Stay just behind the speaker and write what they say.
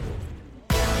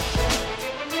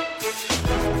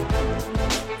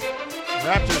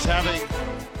Raptors having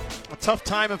a tough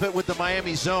time of it with the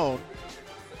Miami zone.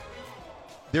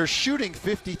 They're shooting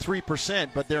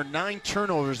 53%, but their 9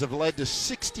 turnovers have led to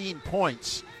 16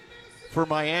 points for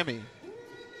Miami.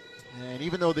 And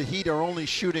even though the Heat are only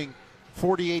shooting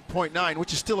 48.9,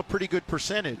 which is still a pretty good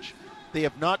percentage, they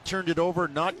have not turned it over,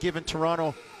 not given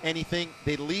Toronto anything.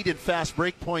 They lead in fast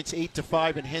break points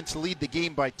 8-5, and hence lead the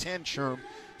game by 10, Sherm,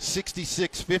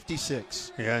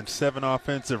 66-56. Yeah, and 7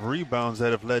 offensive rebounds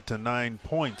that have led to 9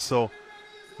 points. So,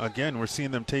 again, we're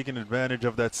seeing them taking advantage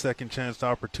of that second chance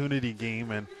opportunity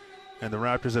game, and the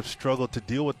Raptors have struggled to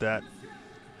deal with that.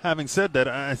 Having said that,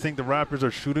 I think the Raptors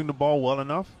are shooting the ball well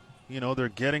enough. You know, they're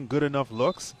getting good enough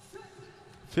looks.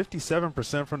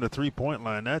 57% from the three-point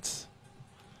line, that's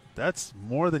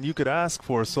more than you could ask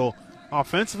for. So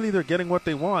offensively, they're getting what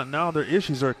they want. Now their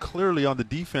issues are clearly on the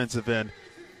defensive end,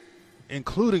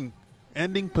 including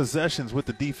ending possessions with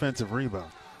the defensive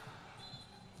rebound.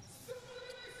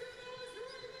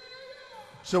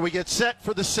 So we get set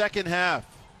for the second half.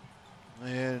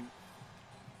 And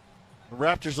the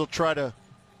Raptors will try to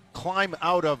climb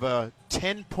out of a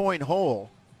 10-point hole.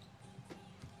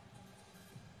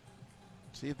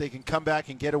 See if they can come back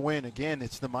and get a win. Again,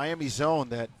 it's the Miami zone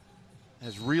that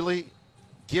has really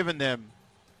given them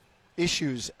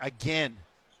issues again.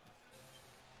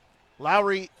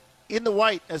 Lowry in the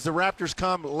white as the Raptors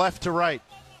come left to right.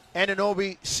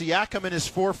 Anunoby, Siakam and his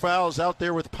 4 fouls out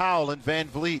there with Powell and Van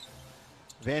Vliet.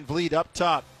 Van Vliet up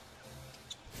top.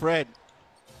 Fred,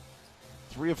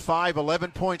 3 of 5,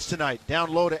 11 points tonight.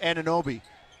 Down low to Anunoby.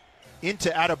 Into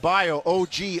Adebayo,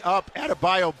 OG up.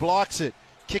 Adebayo blocks it.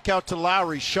 Kick out to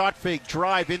Lowry. Shot fake,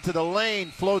 drive into the lane.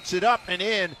 Floats it up and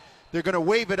in. They're going to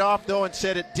wave it off, though, and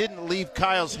said it didn't leave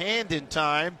Kyle's hand in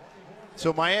time.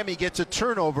 So Miami gets a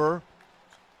turnover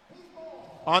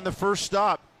on the first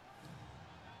stop.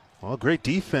 Well, great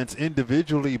defense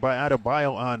individually by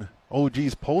Adebayo on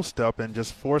OG's post-up and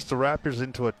just forced the Raptors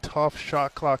into a tough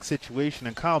shot clock situation.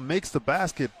 And Kyle makes the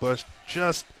basket, but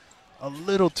just a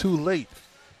little too late.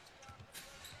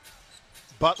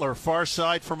 Butler, far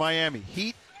side for Miami.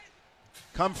 Heat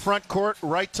come front court,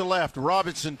 right to left.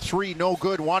 Robinson, 3, no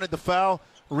good. Wanted the foul.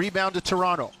 Rebound to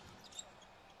Toronto.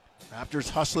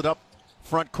 Raptors hustle it up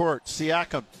front court.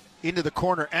 Siakam into the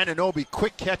corner. Anunoby,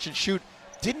 quick catch and shoot.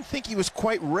 Didn't think he was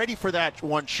quite ready for that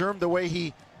one, Sherm, the way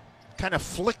he kind of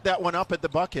flicked that one up at the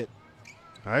bucket.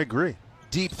 I agree.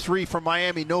 Deep 3 from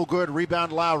Miami, no good.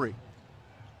 Rebound Lowry.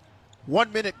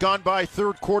 1 minute gone by,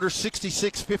 third quarter,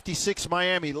 66-56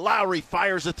 Miami. Lowry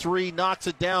fires a 3, knocks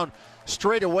it down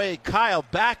straight away. Kyle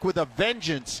back with a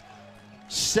vengeance.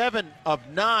 7 of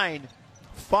 9,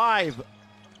 5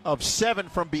 of 7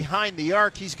 from behind the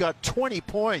arc. He's got 20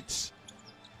 points.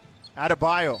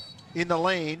 Adebayo in the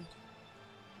lane.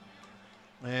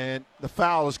 And the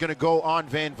foul is going to go on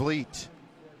Van Vliet.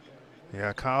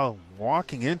 Yeah, Kyle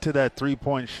walking into that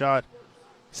three-point shot.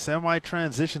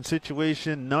 Semi-transition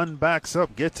situation, none backs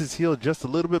up, gets his heel just a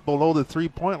little bit below the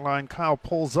three-point line. Kyle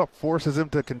pulls up, forces him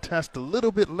to contest a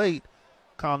little bit late.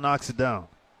 Kyle knocks it down.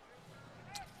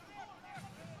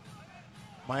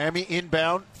 Miami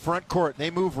inbound, front court.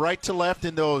 They move right to left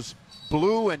in those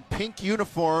blue and pink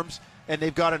uniforms, and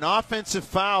they've got an offensive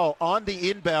foul on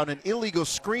the inbound, an illegal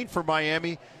screen for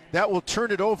Miami. That will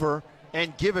turn it over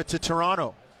and give it to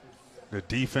Toronto. The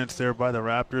defense there by the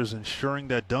Raptors ensuring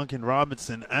that Duncan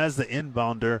Robinson, as the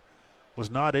inbounder,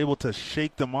 was not able to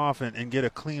shake them off and get a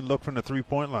clean look from the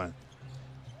three-point line.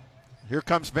 Here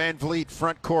comes Van Vliet,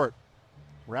 front court.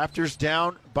 Raptors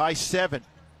down by 7.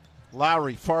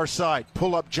 Lowry, far side,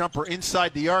 pull-up jumper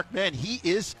inside the arc. Man, he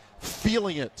is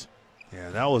feeling it.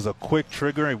 Yeah, that was a quick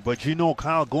trigger, but you know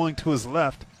Kyle going to his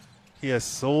left, he has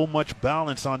so much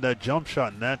balance on that jump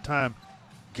shot, and that time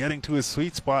getting to his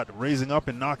sweet spot, raising up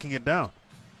and knocking it down.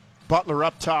 Butler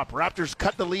up top. Raptors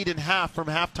cut the lead in half. From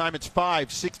halftime, it's 5,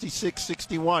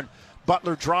 66-61.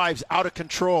 Butler drives out of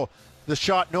control. The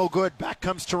shot no good. Back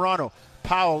comes Toronto.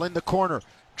 Powell in the corner.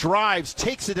 Drives,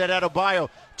 takes it at Adebayo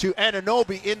to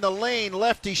Anunoby in the lane.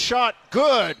 Lefty shot,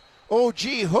 good. OG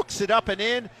hooks it up and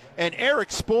in, and Eric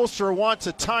Spoelstra wants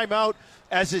a timeout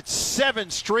as it's 7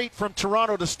 straight from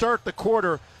Toronto to start the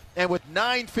quarter. And with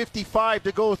 9:55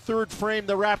 to go, third frame,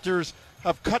 the Raptors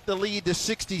have cut the lead to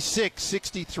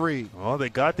 66-63. Well, they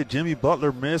got the Jimmy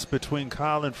Butler miss between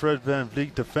Kyle and Fred Van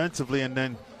Vliet defensively, and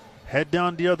then head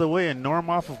down the other way, and Norm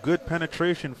off of good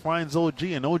penetration finds OG,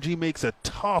 and OG makes a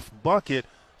tough bucket,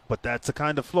 but that's the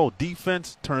kind of flow.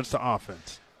 Defense turns to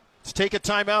offense. Let's take a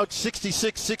timeout.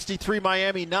 66-63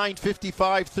 Miami,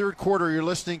 9:55 third quarter. You're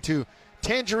listening to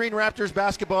Tangerine Raptors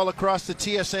basketball across the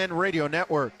TSN radio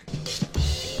network.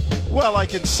 Well, I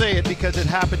can say it because it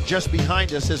happened just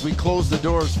behind us as we closed the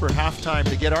doors for halftime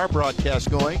to get our broadcast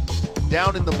going.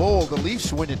 Down in the bowl, the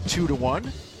Leafs win it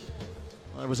 2-1.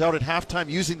 I was out at halftime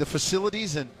using the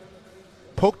facilities and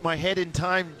poked my head in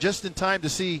time, just in time to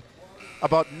see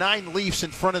about 9 Leafs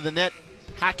in front of the net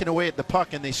hacking away at the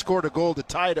puck, and they scored a goal to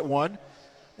tie it at 1.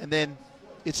 And then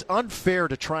it's unfair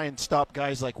to try and stop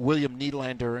guys like William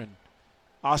Nylander and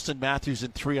Austin Matthews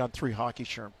in 3-on-3 hockey,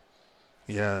 Sherm.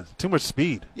 Yeah, too much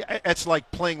speed. Yeah, it's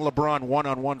like playing LeBron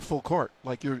one-on-one full court.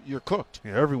 Like you're cooked.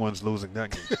 Yeah, everyone's losing that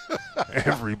game.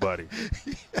 Everybody.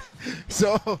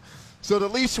 So the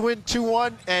Leafs win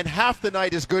 2-1, and half the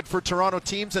night is good for Toronto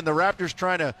teams, and the Raptors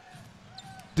trying to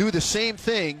do the same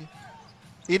thing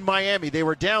in Miami. They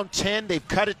were down 10. They've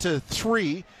cut it to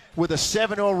 3 with a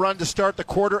 7-0 run to start the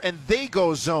quarter, and they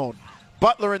go zone.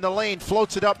 Butler in the lane,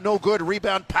 floats it up, no good.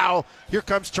 Rebound, Powell. Here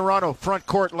comes Toronto, front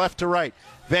court, left to right.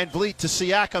 Van Vliet to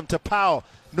Siakam to Powell.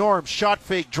 Norm, shot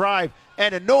fake, drive,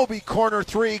 and Anunoby corner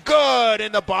 3. Good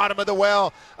in the bottom of the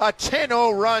well. A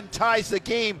 10-0 run ties the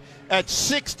game at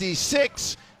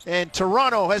 66, and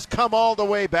Toronto has come all the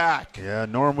way back. Yeah,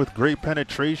 Norm with great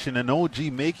penetration, and OG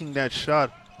making that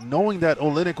shot, knowing that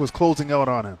Olynyk was closing out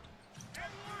on him.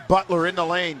 Butler in the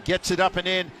lane, gets it up and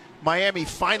in. Miami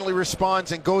finally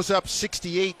responds and goes up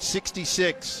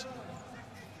 68-66.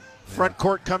 Front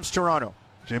court comes Toronto.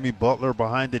 Jimmy Butler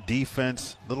behind the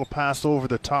defense. Little pass over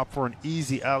the top for an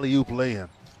easy alley-oop lay-in.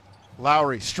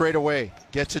 Lowry straight away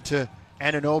gets it to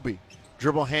Anunoby.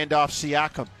 Dribble handoff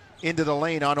Siakam into the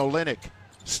lane on Olynyk.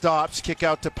 Stops, kick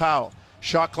out to Powell.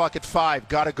 Shot clock at 5,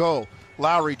 gotta go.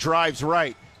 Lowry drives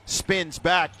right, spins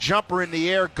back, jumper in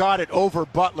the air, got it over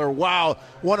Butler. Wow,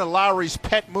 one of Lowry's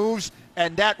pet moves,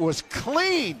 and that was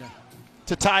clean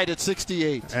to tie it at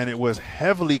 68. And it was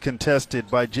heavily contested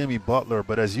by Jimmy Butler,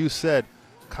 but as you said,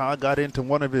 Kyle got into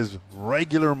one of his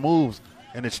regular moves,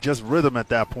 and it's just rhythm at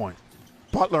that point.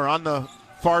 Butler on the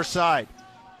far side.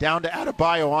 Down to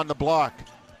Adebayo on the block.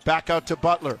 Back out to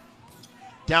Butler.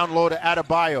 Down low to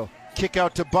Adebayo. Kick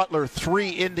out to Butler. 3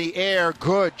 in the air.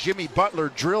 Good. Jimmy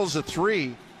Butler drills a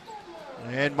 3.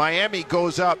 And Miami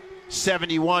goes up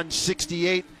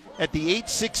 71-68 at the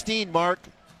 8:16 mark.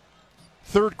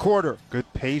 Third quarter.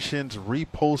 Good patience,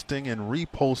 reposting and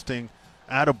reposting.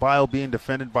 Adebayo being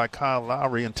defended by Kyle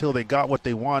Lowry until they got what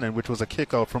they wanted, which was a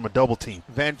kick out from a double team.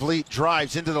 Van Vliet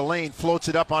drives into the lane, floats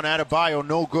it up on Adebayo,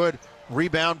 no good.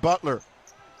 Rebound Butler.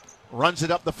 Runs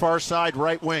it up the far side,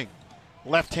 right wing.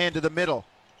 Left hand to the middle.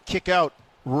 Kick out.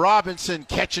 Robinson,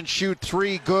 catch and shoot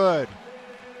 3, good.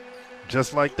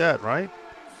 Just like that, right?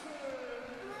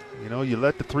 You know, you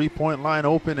let the three-point line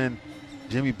open and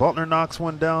Jimmy Butler knocks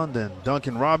one down, then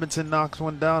Duncan Robinson knocks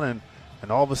one down, and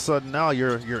all of a sudden now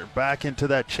you're back into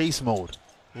that chase mode.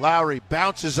 Lowry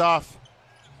bounces off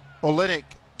Olynyk,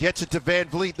 gets it to Van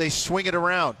Vliet. They swing it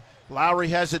around. Lowry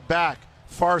has it back.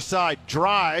 Far side,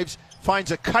 drives, finds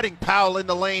a cutting Powell in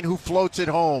the lane who floats it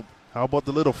home. How about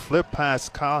the little flip pass?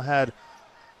 Kyle had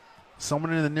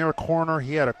someone in the near corner.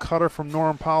 He had a cutter from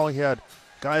Norm Powell. He had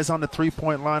guys on the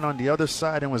three-point line on the other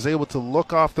side and was able to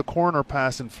look off the corner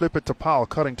pass and flip it to Powell,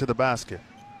 cutting to the basket.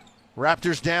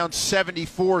 Raptors down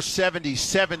 74-70,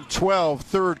 7-12,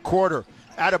 third quarter.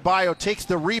 Adebayo takes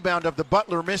the rebound of the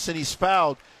Butler miss, and he's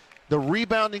fouled. The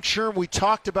rebounding, Sherm, we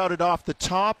talked about it off the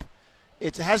top.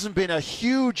 It hasn't been a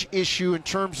huge issue in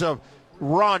terms of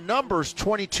raw numbers,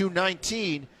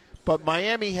 22-19, but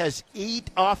Miami has 8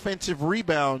 offensive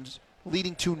rebounds,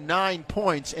 leading to 9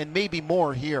 points, and maybe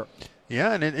more here.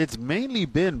 Yeah, and it's mainly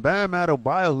been Bam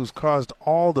Adebayo who's caused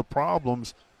all the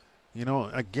problems. You know,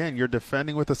 again, you're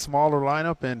defending with a smaller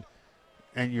lineup,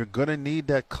 and you're going to need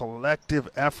that collective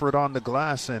effort on the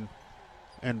glass. And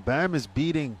Bam is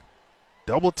beating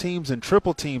double teams and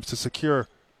triple teams to secure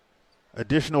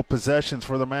additional possessions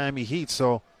for the Miami Heat.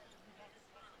 So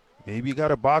maybe you got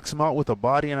to box him out with a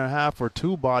body and a half or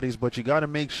 2 bodies, but you got to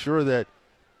make sure that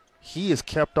he is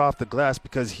kept off the glass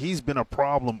because he's been a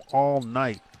problem all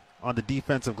night on the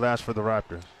defensive glass for the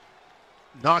Raptors.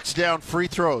 Knocks down free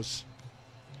throws.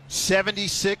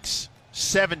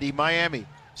 76-70 Miami.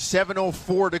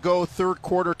 7:04 to go, third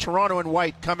quarter. Toronto and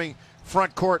White coming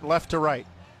front court, left to right.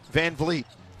 Van Vliet,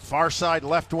 far side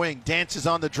left wing, dances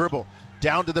on the dribble.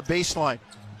 Down to the baseline.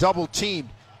 Double teamed.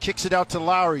 Kicks it out to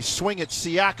Lowry. Swing it.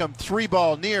 Siakam,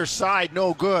 3-ball near side,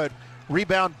 no good.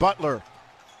 Rebound Butler.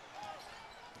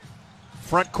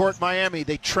 Front court Miami.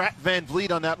 They trap Van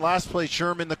Vliet on that last play.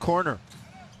 Sherm in the corner.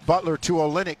 Butler to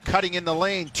Olynyk, cutting in the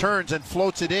lane, turns and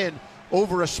floats it in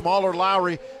over a smaller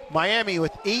Lowry. Miami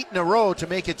with 8 in a row to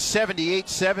make it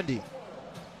 78-70.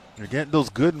 They're getting those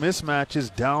good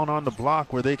mismatches down on the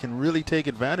block where they can really take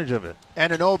advantage of it.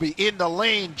 Anunoby in the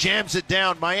lane, jams it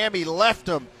down. Miami left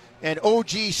him, and OG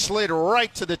slid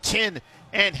right to the tin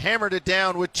and hammered it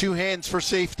down with two hands for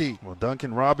safety. Well,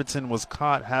 Duncan Robinson was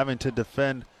caught having to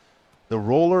defend the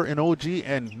roller in OG,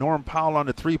 and Norm Powell on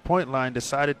the three-point line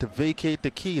decided to vacate the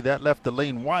key. That left the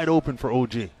lane wide open for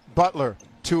OG. Butler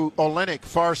to Olynyk,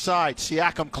 far side.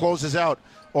 Siakam closes out.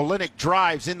 Olynyk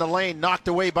drives in the lane, knocked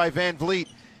away by Van Vliet.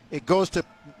 It goes to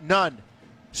Nunn.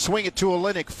 Swing it to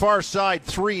Olynyk, far side,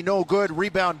 three, no good.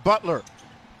 Rebound, Butler.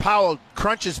 Powell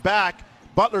crunches back.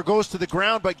 Butler goes to the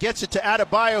ground, but gets it to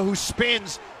Adebayo, who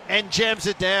spins and jams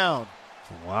it down.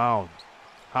 Wow.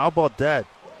 How about that?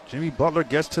 Jimmy Butler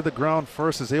gets to the ground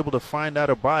first, is able to find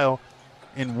Adebayo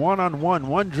in one-on-one,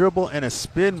 one dribble and a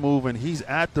spin move, and he's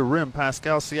at the rim.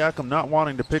 Pascal Siakam not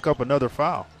wanting to pick up another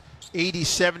foul.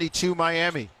 80-72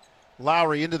 Miami.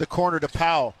 Lowry into the corner to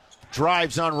Powell.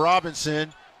 Drives on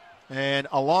Robinson, and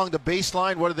along the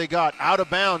baseline, what do they got? Out of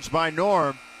bounds by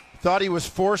Norm. Thought he was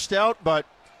forced out, but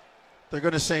they're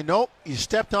going to say, nope, he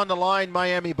stepped on the line,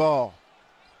 Miami ball.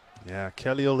 Yeah,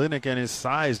 Kelly Olynyk and his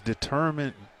size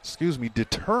deterring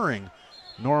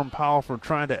Norm Powell from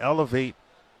trying to elevate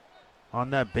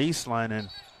on that baseline, and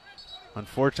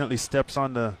unfortunately steps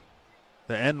on the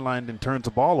end line and turns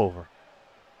the ball over.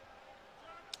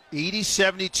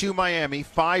 80-72 Miami,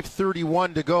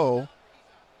 5:31 to go.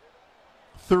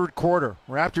 Third quarter.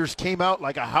 Raptors came out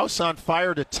like a house on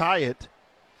fire to tie it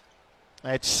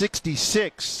at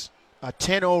 66, a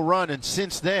 10-0 run, and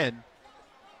since then,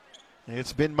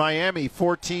 it's been Miami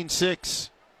 14-6.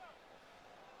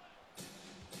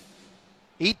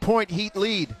 8-point Heat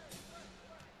lead.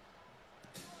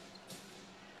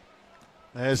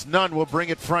 As Nunn will bring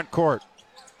it front court.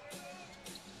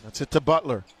 That's it to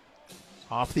Butler.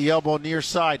 Off the elbow near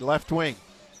side, left wing.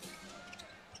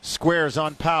 Squares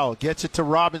on Powell. Gets it to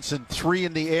Robinson. Three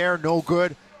in the air, no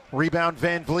good. Rebound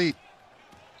Van Vliet.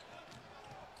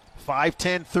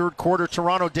 5:10 third quarter.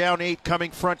 Toronto down 8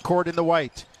 coming front court in the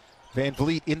white. Van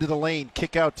Vliet into the lane.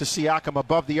 Kick out to Siakam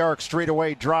above the arc. Straight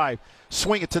away drive.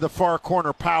 Swing it to the far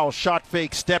corner. Powell shot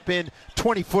fake. Step in.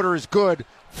 20-footer is good.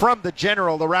 From the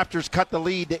general, the Raptors cut the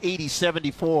lead to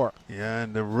 80-74. Yeah,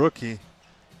 and the rookie,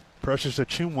 Precious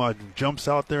Achimwa, jumps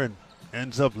out there and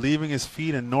ends up leaving his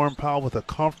feet, and Norm Powell with a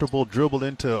comfortable dribble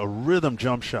into a rhythm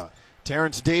jump shot.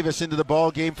 Terrence Davis into the ball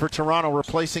game for Toronto,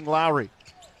 replacing Lowry.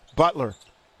 Butler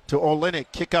to Olynyk,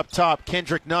 kick up top.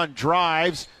 Kendrick Nunn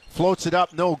drives, floats it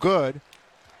up, no good.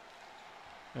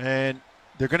 And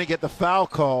they're going to get the foul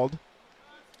called.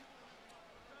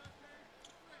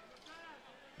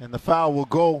 And the foul will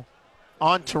go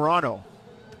on Toronto.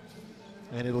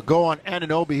 And it'll go on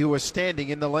Anunoby, who was standing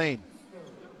in the lane.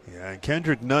 Yeah, and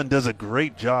Kendrick Nunn does a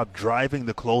great job driving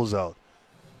the closeout.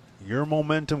 Your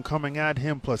momentum coming at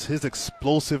him plus his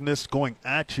explosiveness going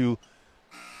at you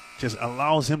just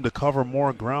allows him to cover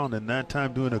more ground, and that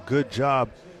time doing a good job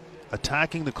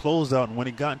attacking the closeout. And when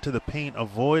he got into the paint,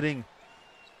 avoiding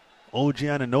OG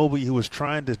Anunoby, who was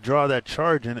trying to draw that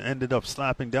charge and ended up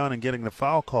slapping down and getting the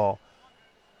foul call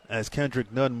as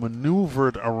Kendrick Nunn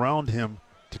maneuvered around him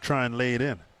to try and lay it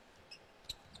in.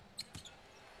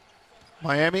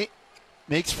 Miami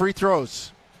makes free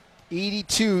throws.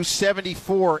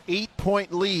 82-74,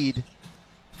 8-point lead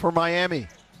for Miami.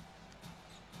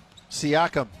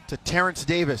 Siakam to Terrence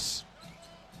Davis.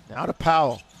 Now to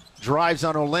Powell. Drives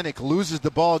on Olynyk, loses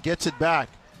the ball, gets it back.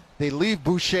 They leave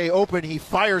Boucher open. He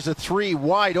fires a three,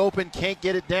 wide open, can't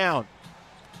get it down.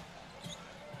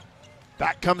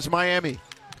 Back comes Miami.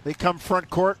 They come front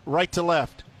court, right to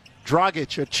left.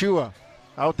 Dragic, Achua,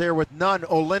 out there with Nunn,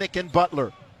 Olynyk, and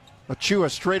Butler.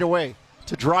 Achua straight away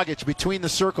to Dragic between the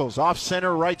circles. Off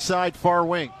center, right side, far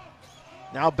wing.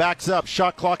 Now backs up,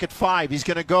 shot clock at 5. He's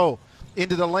going to go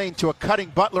into the lane to a cutting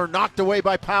Butler, knocked away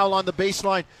by Powell on the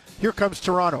baseline. Here comes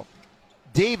Toronto.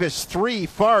 Davis, 3,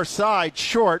 far side,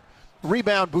 short.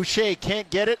 Rebound, Boucher can't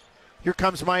get it. Here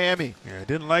comes Miami. Yeah, I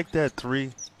didn't like that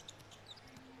 3.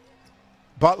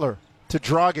 Butler to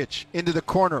Dragic into the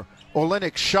corner.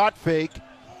 Olynyk shot fake.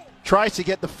 Tries to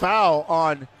get the foul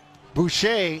on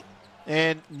Boucher,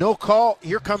 and no call.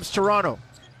 Here comes Toronto.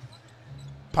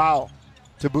 Powell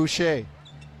to Boucher.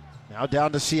 Now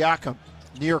down to Siakam.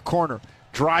 Near corner.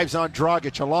 Drives on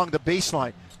Dragic along the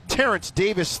baseline. Terrence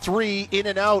Davis, 3, in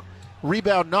and out.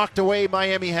 Rebound knocked away.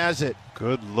 Miami has it.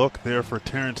 Good look there for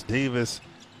Terrence Davis.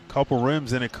 Couple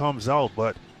rims and it comes out,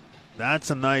 but that's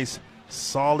a nice,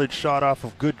 solid shot off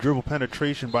of good dribble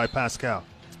penetration by Pascal.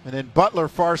 And then Butler,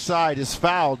 far side, is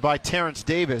fouled by Terrence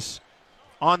Davis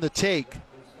on the take.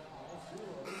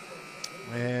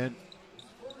 And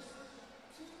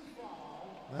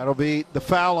That'll be the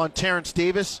foul on Terrence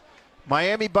Davis.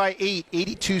 Miami by 8,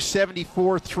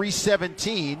 82-74,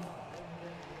 3:17.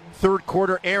 Third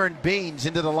quarter, Aaron Baines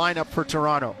into the lineup for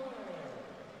Toronto.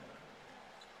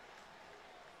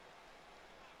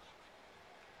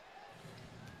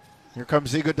 Here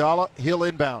comes Iguodala. He'll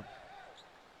inbound.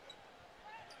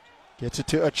 Gets it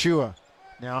to Achua.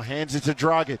 Now hands it to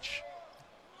Dragic.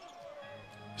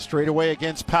 Straight away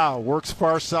against Powell. Works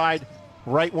far side,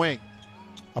 right wing.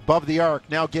 Above the arc.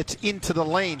 Now gets into the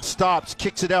lane. Stops.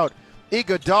 Kicks it out.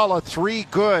 Iguodala, three,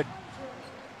 good.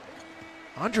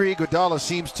 Andre Iguodala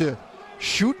seems to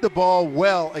shoot the ball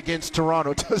well against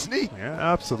Toronto, doesn't he? Yeah,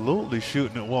 absolutely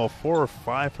shooting it well. 4 or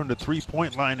 5 from the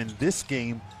three-point line in this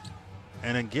game.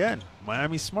 And again,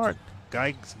 Miami smart.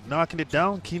 Guys knocking it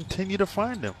down, continue to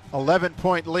find him.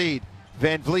 11-point lead.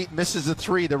 Van Vliet misses a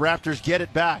three. The Raptors get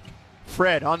it back.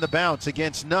 Fred on the bounce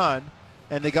against Nunn.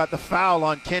 And they got the foul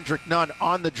on Kendrick Nunn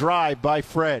on the drive by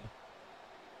Fred.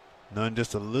 Nunn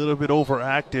just a little bit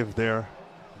overactive there.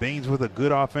 Baines with a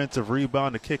good offensive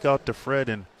rebound to kick out to Fred.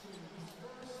 And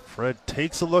Fred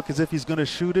takes a look as if he's going to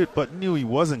shoot it, but knew he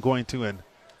wasn't going to. And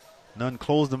Nunn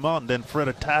closed him out, and then Fred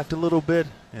attacked a little bit.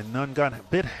 And Nunn got a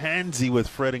bit handsy with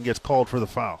Fred and gets called for the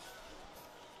foul.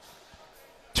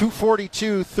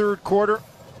 2:42, third quarter.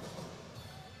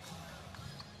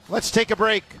 Let's take a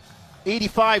break.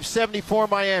 85-74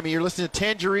 Miami. You're listening to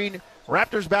Tangerine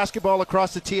Raptors basketball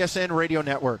across the TSN radio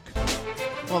network.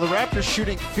 Well, the Raptors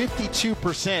shooting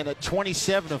 52% at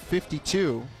 27 of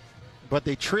 52, but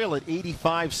they trail at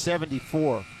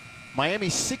 85-74. Miami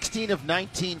 16 of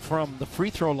 19 from the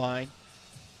free throw line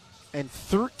and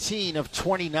 13 of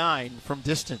 29 from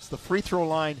distance. The free throw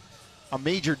line, a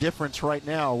major difference right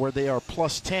now where they are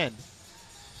plus 10.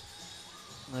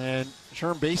 And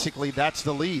Sherm, basically that's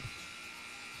the lead.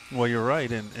 Well, you're right,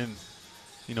 and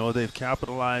you know, they've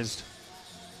capitalized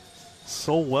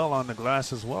so well on the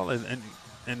glass as well, and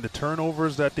the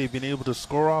turnovers that they've been able to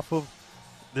score off of,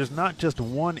 there's not just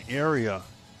one area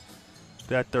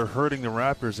that they're hurting the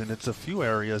Raptors, and it's a few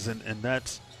areas, and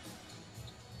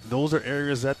those are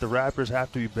areas that the Raptors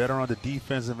have to be better on the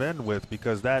defensive end with,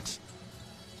 because that's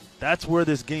where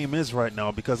this game is right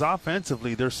now, because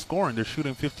offensively they're scoring, they're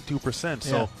shooting 52%,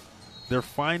 so they're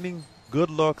finding good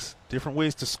looks, different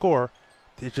ways to score.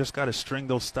 They just got to string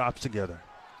those stops together.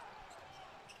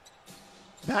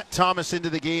 Matt Thomas into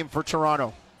the game for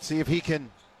Toronto. See if he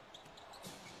can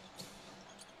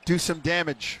do some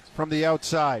damage from the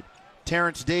outside.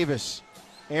 Terrence Davis,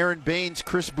 Aaron Baines,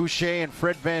 Chris Boucher, and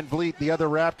Fred Van Vliet, the other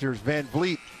Raptors. Van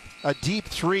Vliet, a deep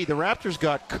three. The Raptors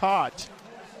got caught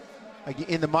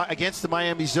against the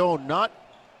Miami zone, not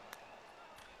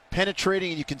penetrating.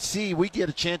 And you can see, we get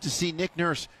a chance to see Nick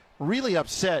Nurse really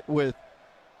upset with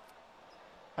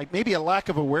maybe a lack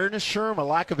of awareness, Sherm, a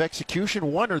lack of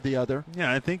execution, one or the other.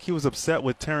 Yeah, I think he was upset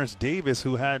with Terrence Davis,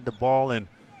 who had the ball and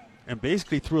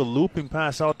basically threw a looping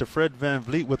pass out to Fred Van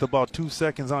Vliet with about 2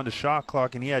 seconds on the shot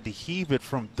clock, and he had to heave it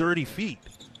from 30 feet.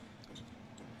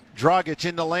 Dragic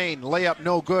in the lane, layup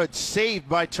no good, saved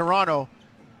by Toronto.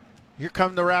 Here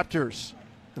come the Raptors.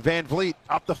 Van Vliet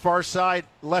up the far side,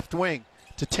 left wing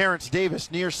to Terrence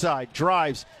Davis, near side,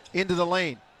 drives into the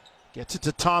lane. Gets it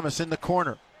to Thomas in the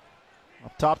corner.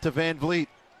 Up top to Van Vliet.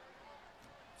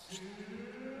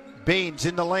 Baines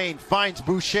in the lane, finds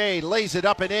Boucher, lays it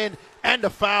up and in, and a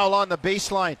foul on the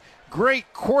baseline. Great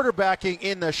quarterbacking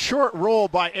in the short roll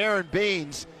by Aaron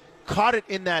Baines. Caught it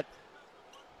in that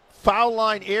foul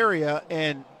line area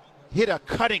and hit a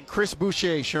cutting Chris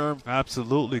Boucher, Sherm.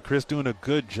 Absolutely. Chris doing a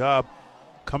good job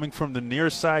coming from the near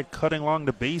side, cutting along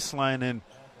the baseline, and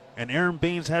Aaron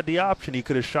Baines had the option. He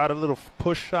could have shot a little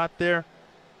push shot there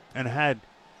and had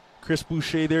Chris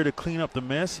Boucher there to clean up the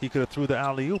mess. He could have threw the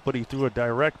alley-oop, but he threw a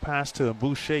direct pass to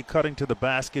Boucher cutting to the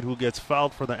basket, who gets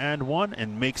fouled for the and one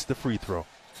and makes the free throw.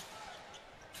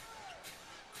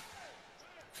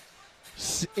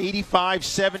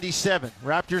 85-77.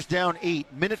 Raptors down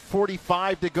 8. Minute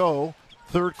 45 to go.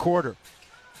 Third quarter.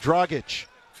 Dragic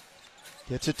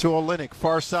gets it to Olynyk.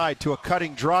 Far side to a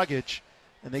cutting Dragic.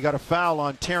 And they got a foul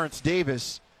on Terrence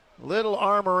Davis. Little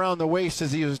arm around the waist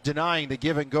as he was denying the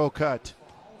give-and-go cut.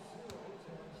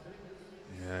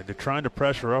 Yeah, they're trying to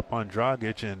pressure up on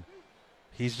Dragic, and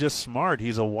he's just smart.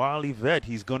 He's a wily vet.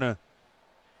 He's going to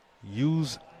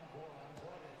use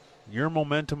your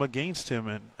momentum against him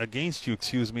and against you,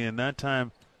 and that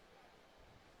time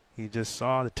he just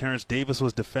saw that Terrence Davis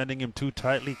was defending him too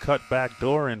tightly, cut back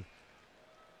door, and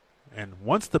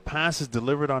once the pass is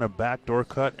delivered on a backdoor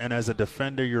cut, and as a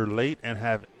defender you're late and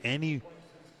have any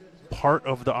part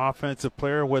of the offensive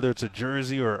player, whether it's a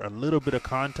jersey or a little bit of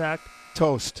contact,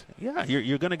 toast. Yeah,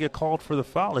 you're going to get called for the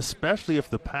foul, especially if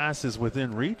the pass is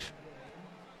within reach.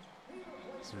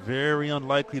 It's very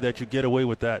unlikely that you get away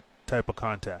with that type of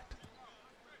contact.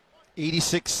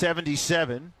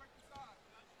 86-77.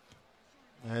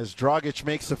 As Dragic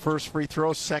makes the first free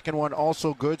throw, second one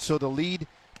also good. So the lead,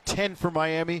 10 for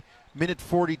Miami. Minute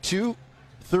 42,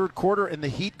 third quarter, and the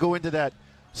Heat go into that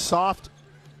soft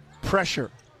pressure.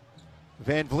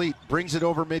 Van Vliet brings it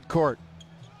over midcourt.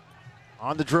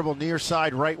 On the dribble, near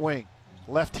side, right wing.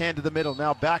 Left hand to the middle,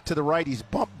 now back to the right. He's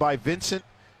bumped by Vincent.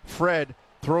 Fred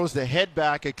throws the head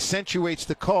back, accentuates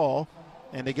the call,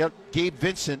 and they get Gabe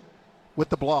Vincent with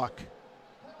the block.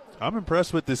 I'm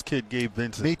impressed with this kid, Gabe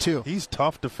Vincent. Me too. He's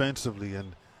tough defensively,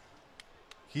 and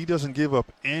he doesn't give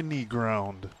up any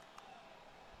ground.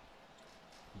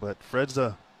 But Fred's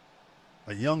a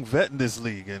young vet in this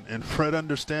league, and Fred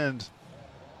understands,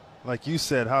 like you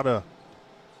said, how to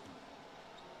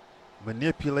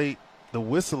manipulate the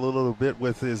whistle a little bit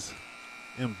with his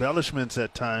embellishments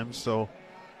at times. So,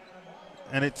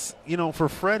 and it's, for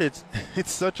Fred,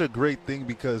 it's such a great thing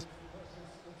because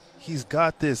he's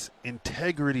got this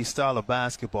integrity style of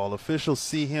basketball. Officials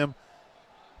see him,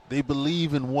 they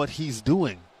believe in what he's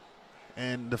doing.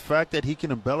 And the fact that he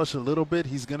can embellish a little bit,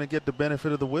 he's going to get the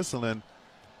benefit of the whistle. And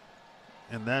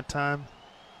that time,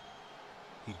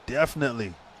 he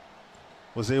definitely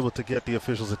was able to get the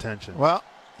officials' attention. Well,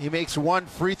 he makes one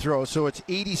free throw, so it's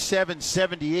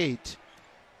 87-78.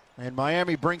 And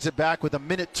Miami brings it back with a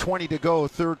minute 20 to go,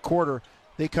 third quarter.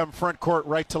 They come front court,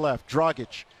 right to left.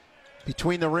 Dragic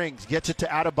between the rings, gets it to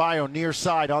Adebayo near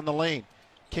side on the lane.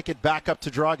 Kick it back up to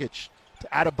Dragic. To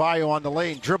Adebayo on the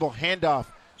lane, dribble, handoff.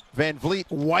 Van Vliet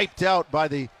wiped out by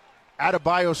the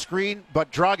Adebayo screen,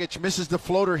 but Dragic misses the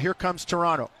floater. Here comes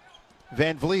Toronto.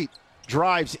 Van Vliet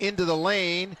drives into the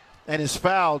lane and is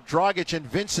fouled. Dragic and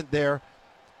Vincent there.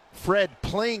 Fred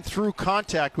playing through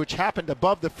contact, which happened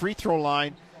above the free throw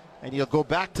line, and he'll go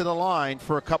back to the line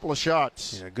for a couple of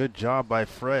shots. Yeah, good job by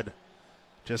Fred.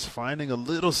 Just finding a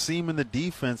little seam in the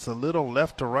defense, a little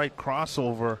left to right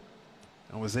crossover,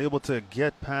 and was able to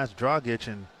get past Dragic,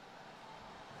 and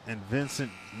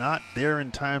Vincent not there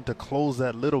in time to close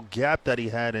that little gap that he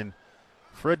had. And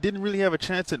Fred didn't really have a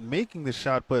chance at making the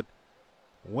shot, but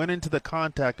went into the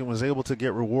contact and was able to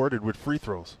get rewarded with free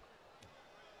throws.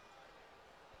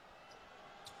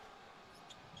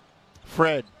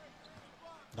 Fred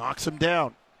knocks him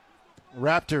down.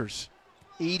 Raptors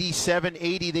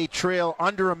 87-80. They trail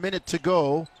under a minute to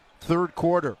go, third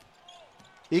quarter.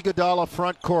 Iguodala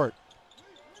front court.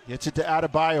 Gets it to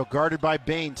Adebayo, guarded by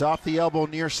Baines, off the elbow,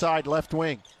 near side, left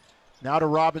wing. Now to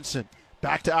Robinson,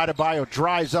 back to Adebayo,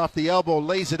 drives off the elbow,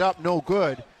 lays it up, no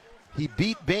good. He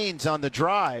beat Baines on the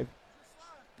drive,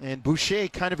 and Boucher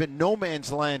kind of in no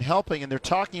man's land helping, and they're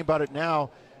talking about it now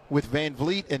with Van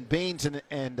Vliet and Baines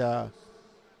and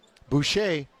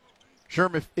Boucher.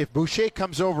 Sherm, if Boucher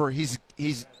comes over, he's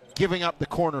giving up the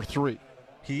corner three.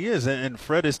 He is, and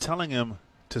Fred is telling him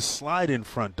to slide in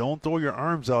front. Don't throw your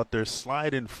arms out there.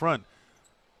 Slide in front.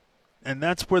 And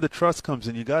that's where the trust comes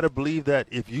in. You got to believe that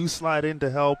if you slide in to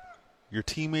help, your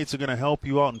teammates are going to help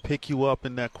you out and pick you up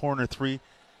in that corner three.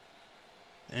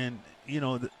 And,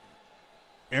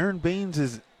 Aaron Baines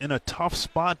is in a tough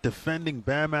spot defending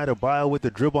Bam Adebayo with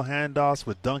the dribble handoffs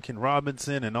with Duncan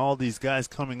Robinson and all these guys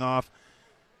coming off.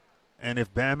 And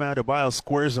if Bam Adebayo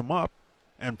squares him up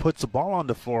and puts the ball on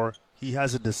the floor, he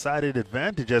has a decided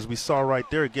advantage, as we saw right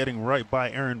there, getting right by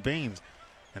Aaron Baines.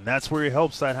 And that's where your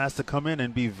help side has to come in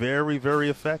and be very, very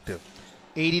effective.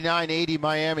 89-80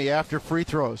 Miami after free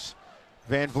throws.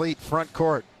 Van Vliet front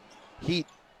court. Heat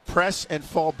press and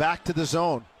fall back to the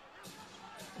zone.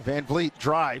 Van Vliet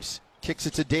drives, kicks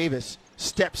it to Davis,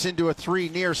 steps into a three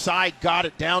near side, got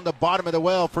it down the bottom of the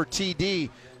well for TD.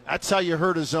 That's how you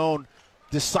hurt a zone.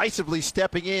 Decisively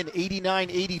stepping in,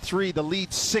 89-83, the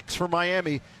lead 6 for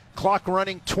Miami. Clock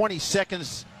running, 20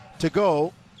 seconds to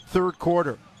go, third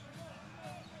quarter.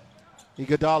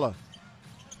 Iguodala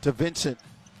to Vincent.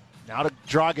 Now to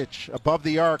Dragic, above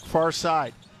the arc, far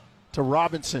side. To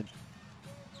Robinson.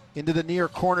 Into the near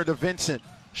corner to Vincent.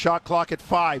 Shot clock at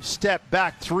 5. Step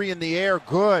back, 3 in the air.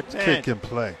 Good. Kick and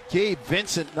play. Gabe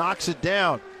Vincent knocks it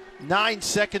down. 9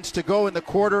 seconds to go in the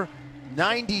quarter.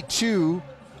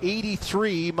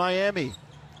 92-83 Miami.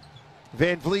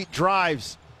 Van Vliet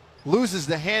drives. Loses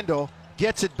the handle.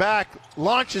 Gets it back.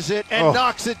 Launches it and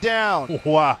knocks it down.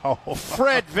 Wow.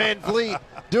 Fred Van Vliet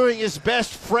doing his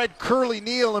best Fred Curly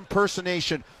Neal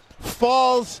impersonation.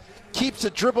 Falls. Keeps the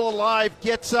dribble alive.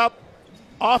 Gets up.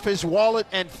 Off his wallet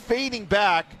and fading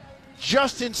back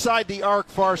just inside the arc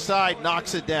far side,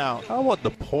 knocks it down. How about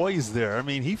the poise there? I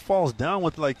mean, he falls down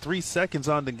with like 3 seconds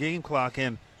on the game clock,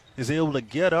 and is able to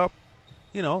get up,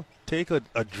 take a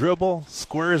dribble,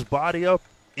 square his body up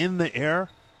in the air.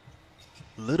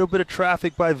 A little bit of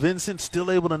traffic by Vincent,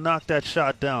 still able to knock that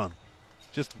shot down.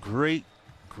 Just great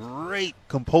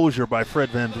composure by Fred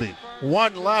VanVleet.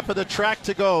 One lap of the track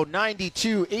to go.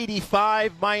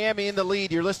 92-85, Miami in the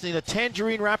lead. You're listening to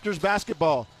Tangerine Raptors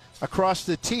basketball across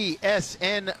the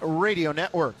TSN radio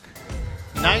network.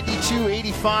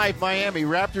 92-85, Miami.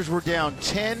 Raptors were down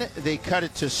 10. They cut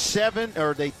it to 7,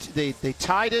 or they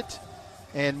tied it,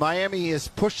 and Miami has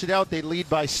pushed it out. They lead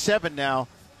by 7 now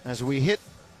as we hit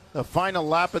the final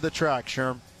lap of the track,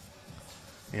 Sherm.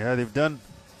 Yeah,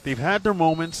 they've had their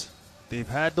moments. They've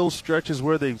had those stretches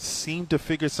where they seem to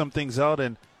figure some things out,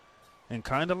 and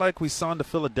kind of like we saw in the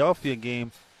Philadelphia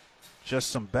game, just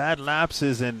some bad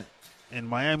lapses, and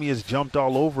Miami has jumped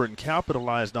all over it and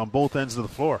capitalized on both ends of the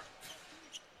floor.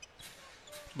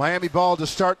 Miami ball to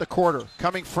start the quarter.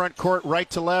 Coming front court, right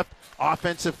to left.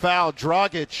 Offensive foul.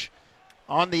 Dragic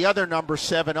on the other number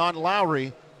 7 on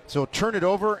Lowry. So turn it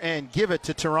over and give it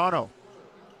to Toronto.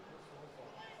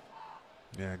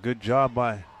 Yeah, good job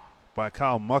by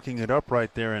Kyle mucking it up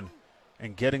right there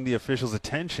and getting the officials'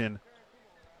 attention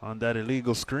on that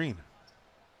illegal screen.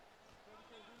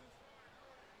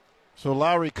 So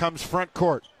Lowry comes front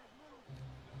court.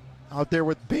 Out there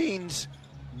with Baines,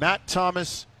 Matt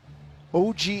Thomas,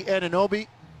 OG Anunoby,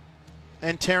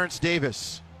 and Terrence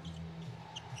Davis.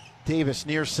 Davis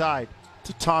near side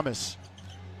to Thomas.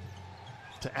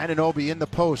 To Anunoby in the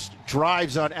post.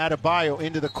 Drives on Adebayo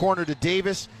into the corner to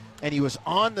Davis, and he was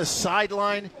on the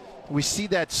sideline. We see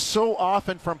that so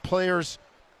often from players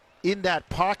in that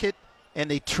pocket,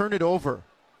 and they turn it over.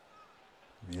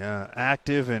 Yeah,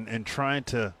 active and trying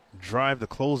to drive the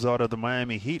closeout of the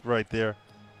Miami Heat right there.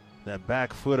 That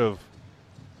back foot of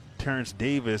Terrence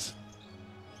Davis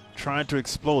trying to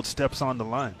explode, steps on the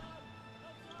line.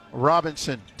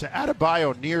 Robinson to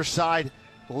Adebayo, near side,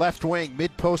 left wing,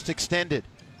 mid-post extended.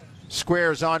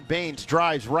 Squares on Baines,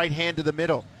 drives right hand to the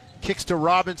middle. Kicks to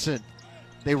Robinson.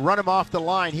 They run him off the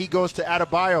line. He goes to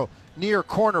Adebayo. Near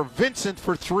corner, Vincent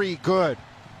for 3, good.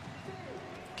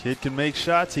 Kid can make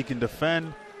shots, he can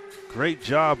defend. Great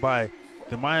job by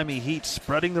the Miami Heat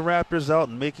spreading the Raptors out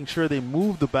and making sure they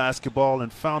moved the basketball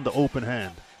and found the open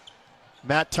hand.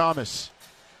 Matt Thomas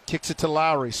kicks it to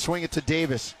Lowry, swing it to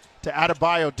Davis, to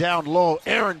Adebayo down low.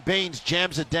 Aaron Baines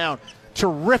jams it down.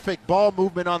 Terrific ball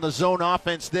movement on the zone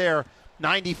offense there.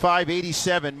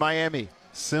 95-87 Miami.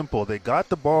 Simple. They got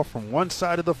the ball from one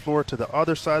side of the floor to the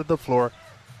other side of the floor,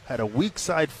 had a weak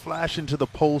side flash into the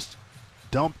post,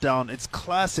 dump down. It's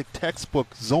classic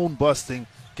textbook zone busting,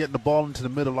 getting the ball into the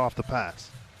middle off the pass.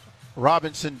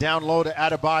 Robinson down low to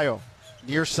Adebayo,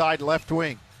 near side left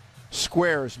wing.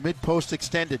 Squares, mid-post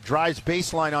extended, drives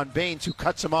baseline on Baines, who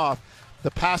cuts him off.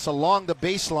 The pass along the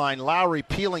baseline, Lowry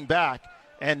peeling back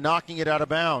and knocking it out of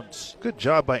bounds. Good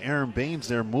job by Aaron Baines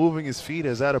there, moving his feet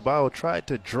as Adebayo tried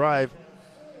to drive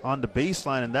on the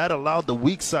baseline, and that allowed the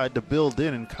weak side to build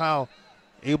in, and Kyle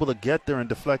able to get there and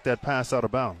deflect that pass out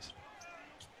of bounds.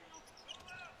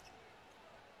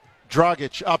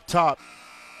 Dragic up top.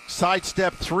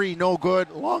 Sidestep 3, no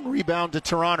good. Long rebound to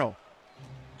Toronto.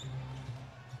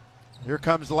 Here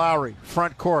comes Lowry,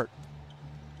 front court.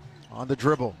 On the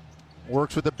dribble.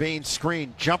 Works with the Baines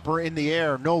screen. Jumper in the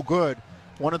air, no good.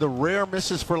 One of the rare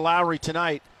misses for Lowry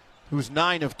tonight, who's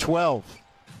 9 of 12.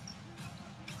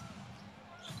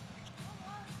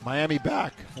 Miami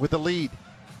back with the lead.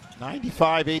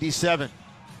 95-87.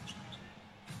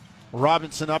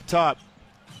 Robinson up top.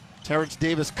 Terrence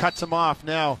Davis cuts him off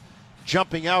now.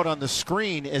 Jumping out on the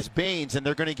screen is Baines, and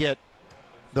they're going to get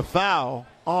the foul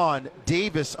on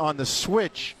Davis on the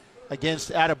switch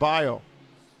against Adebayo.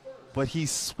 But he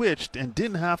switched and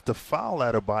didn't have to foul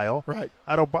Adebayo. Right.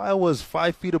 Adebayo was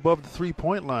 5 feet above the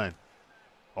three-point line.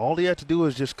 All he had to do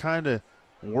was just kind of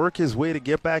work his way to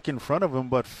get back in front of him,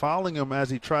 but fouling him as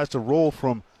he tries to roll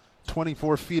from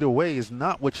 24 feet away is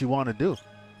not what you want to do.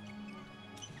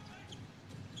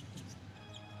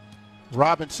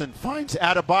 Robinson finds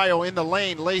Adebayo in the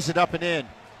lane, lays it up and in.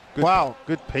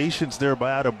 Good patience there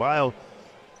by Adebayo,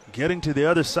 getting to the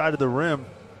other side of the rim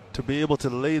to be able to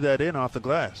lay that in off the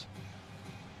glass.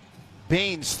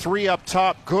 Baines 3 up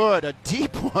top, good. A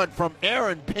deep one from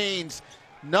Aaron Baines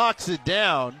knocks it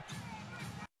down.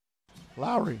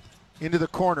 Lowry into the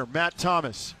corner. Matt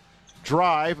Thomas.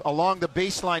 Drive along the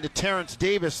baseline to Terrence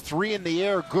Davis. 3 in the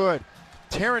air, good.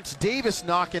 Terrence Davis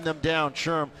knocking them down,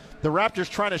 Sherm. The Raptors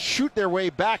trying to shoot their way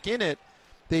back in it.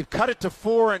 They've cut it to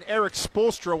 4, and Eric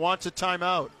Spoelstra wants a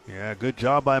timeout. Yeah, good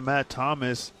job by Matt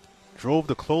Thomas. Drove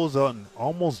the closeout and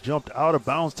almost jumped out of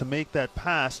bounds to make that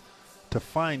pass to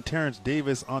find Terrence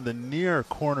Davis on the near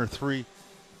corner 3.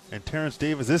 And Terrence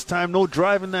Davis, this time no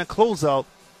drive in that closeout,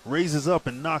 raises up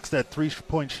and knocks that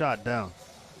three-point shot down.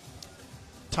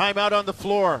 Timeout on the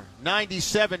floor.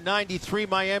 97-93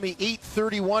 Miami.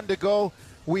 8:31 to go.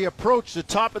 We approach the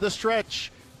top of the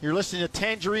stretch. You're listening to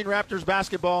Tangerine Raptors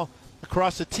basketball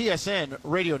across the TSN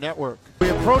radio network. We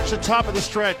approach the top of the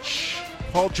stretch.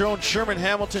 Paul Jones, Sherman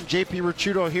Hamilton, JP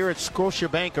Ricciuto here at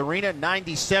Scotiabank Arena.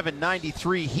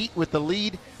 97-93 Heat with the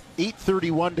lead.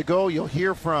 8:31 to go. You'll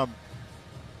hear from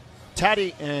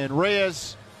Taddy and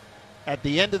Reyes at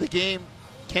the end of the game.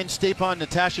 Ken Stapon,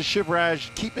 Natasha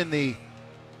Shivraj keeping the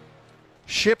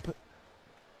ship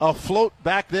afloat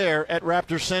back there at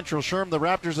Raptors Central. Sherm, the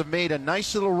Raptors have made a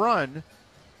nice little run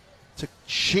to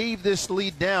shave this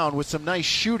lead down with some nice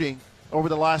shooting over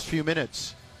the last few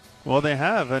minutes. Well, they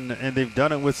have, and they've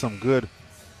done it with some good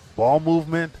ball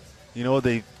movement. You know,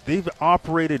 they've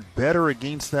operated better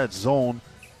against that zone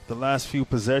the last few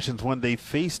possessions when they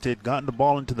faced it, gotten the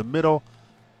ball into the middle,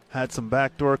 had some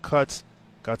backdoor cuts,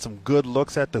 got some good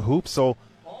looks at the hoop. So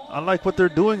I like what they're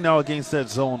doing now against that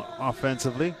zone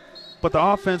offensively. But the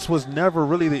offense was never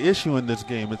really the issue in this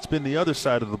game. It's been the other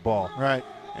side of the ball. Right.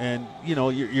 And, you know,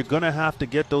 you're going to have to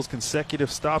get those consecutive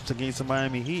stops against the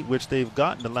Miami Heat, which they've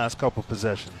gotten the last couple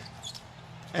possessions.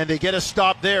 And they get a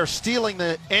stop there, stealing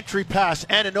the entry pass.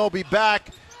 Anunoby back,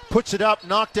 puts it up,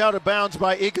 knocked out of bounds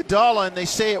by Iguodala, and they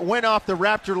say it went off the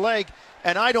Raptor leg,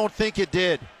 and I don't think it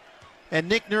did. And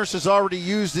Nick Nurse has already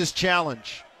used this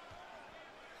challenge.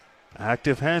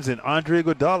 Active hands, and Andre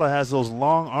Iguodala has those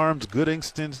long arms, good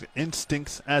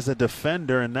instincts as a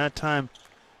defender, and that time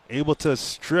able to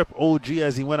strip OG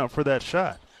as he went up for that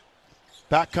shot.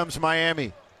 Back comes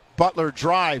Miami. Butler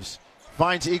drives,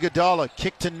 finds Iguodala,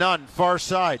 kick to none, far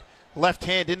side, left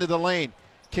hand into the lane,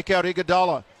 kick out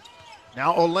Iguodala.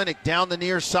 Now Olynyk down the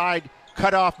near side,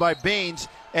 cut off by Baines,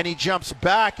 and he jumps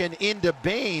back and into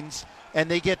Baines, and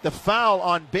they get the foul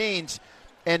on Baines.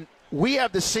 And we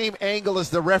have the same angle as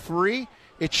the referee.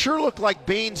 It sure looked like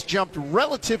Baines jumped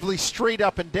relatively straight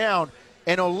up and down,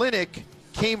 and Olynyk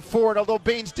came forward, although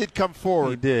Baines did come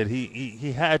forward. He did.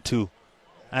 He had to.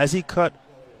 As he cut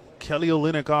Kelly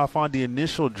Olynyk off on the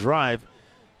initial drive,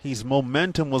 his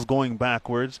momentum was going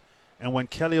backwards, and when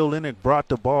Kelly Olynyk brought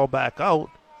the ball back out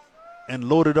and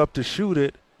loaded up to shoot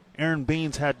it, Aaron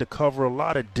Baines had to cover a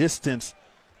lot of distance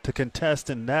to contest,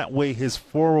 and that way his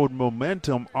forward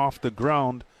momentum off the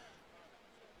ground,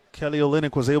 Kelly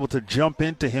Olynyk was able to jump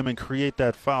into him and create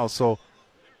that foul. So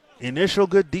initial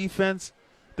good defense.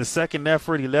 The second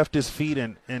effort, he left his feet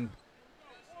and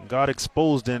got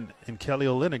exposed, and Kelly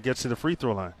Olynyk gets to the free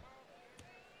throw line.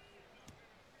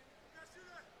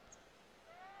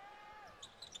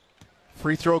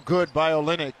 Free throw good by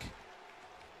Olynyk.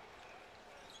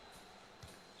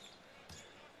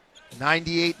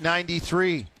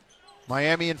 98-93.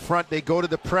 Miami in front. They go to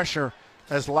the pressure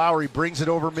as Lowry brings it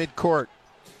over midcourt.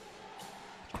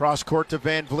 Cross court to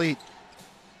Van Vliet.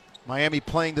 Miami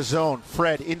playing the zone.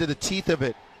 Fred into the teeth of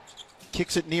it.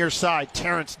 Kicks it near side.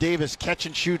 Terrence Davis catch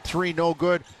and shoot three, no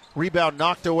good. Rebound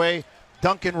knocked away.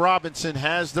 Duncan Robinson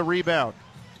has the rebound.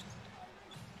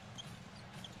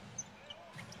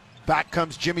 Back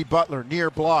comes Jimmy Butler, near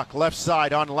block, left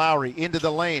side on Lowry, into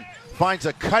the lane. Finds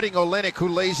a cutting Olynyk who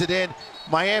lays it in.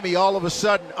 Miami all of a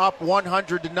sudden up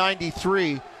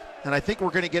 100-93. And I think we're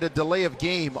going to get a delay of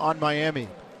game on Miami.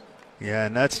 Yeah,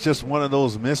 and that's just one of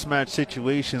those mismatch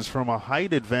situations from a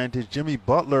height advantage. Jimmy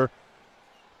Butler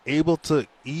able to,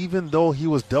 even though he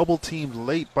was double teamed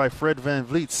late by Fred Van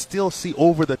Vliet, still see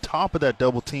over the top of that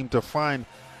double team to find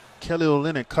Kelly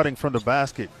Olynyk cutting from the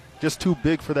basket. Just too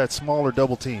big for that smaller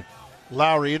double team.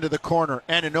 Lowry into the corner.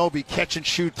 Anunoby catch and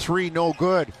shoot three, no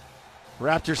good.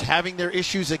 Raptors having their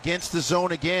issues against the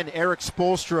zone again. Eric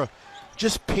Spoelstra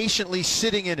just patiently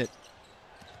sitting in it.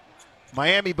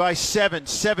 Miami by 7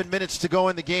 minutes to go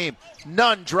in the game.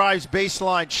 Nunn drives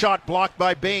baseline, shot blocked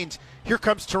by Baines. Here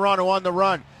comes Toronto on the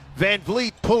run. Van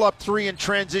Vliet pull up three in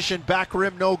transition, back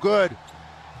rim no good.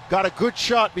 Got a good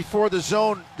shot before the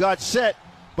zone got set,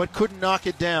 but couldn't knock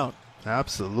it down.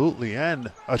 Absolutely,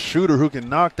 and a shooter who can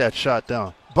knock that shot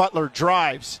down. Butler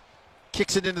drives,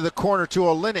 kicks it into the corner to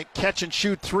Olynyk, catch and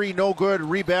shoot three, no good.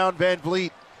 Rebound Van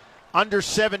Vliet. Under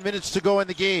 7 minutes to go in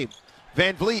the game.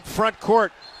 Van Vliet front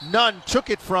court, Nunn took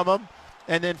it from him,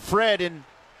 and then Fred, in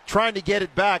trying to get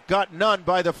it back, got Nunn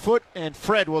by the foot, and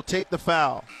Fred will take the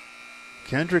foul.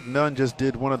 Kendrick Nunn just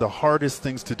did one of the hardest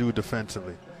things to do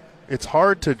defensively. It's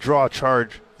hard to draw a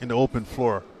charge in the open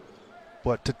floor,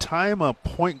 but to time a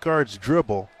point guard's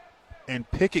dribble and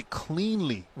pick it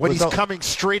cleanly. When he's coming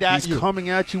straight at you. He's coming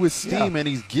at you with steam, and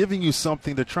he's giving you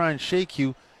something to try and shake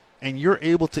you, and you're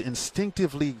able to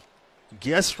instinctively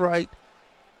guess right,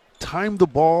 time the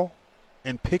ball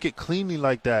and pick it cleanly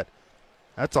like that.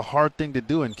 That's a hard thing to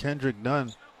do, and Kendrick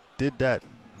Nunn did that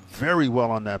very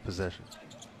well on that possession.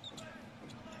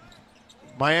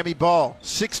 Miami ball,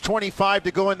 6:25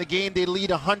 to go in the game. They lead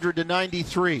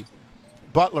 100-93.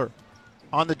 Butler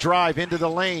on the drive into the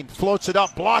lane, floats it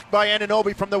up, blocked by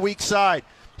Anunoby from the weak side.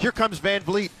 Here comes Van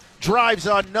Vliet, drives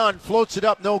on Nunn, floats it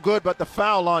up, no good, but the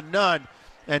foul on Nunn.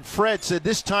 And Fred said,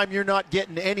 this time you're not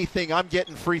getting anything, I'm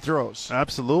getting free throws.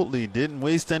 Absolutely. Didn't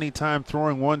waste any time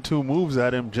throwing 1-2 moves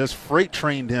at him, just freight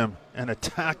trained him and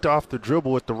attacked off the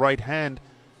dribble with the right hand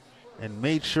and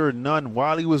made sure Nunn,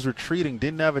 while he was retreating,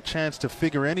 didn't have a chance to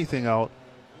figure anything out.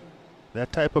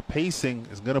 That type of pacing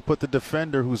is going to put the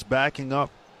defender who's backing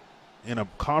up in a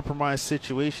compromised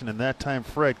situation, and that time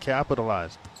Fred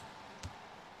capitalized.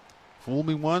 Fool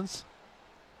me once,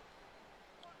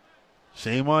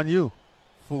 shame on you.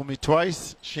 Fool me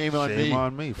twice, shame on me. Shame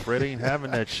on me. Fred ain't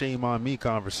having that shame on me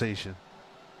conversation.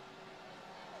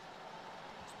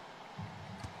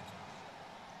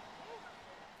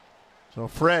 So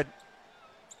Fred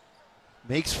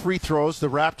makes free throws. The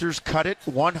Raptors cut it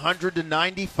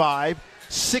 100-95.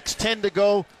 6:10 to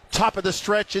go. Top of the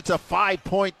stretch. It's a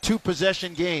 5-point,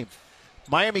 possession game.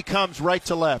 Miami comes right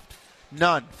to left.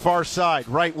 Nunn, far side,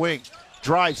 right wing.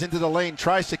 Drives into the lane,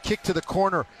 tries to kick to the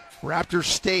corner. Raptors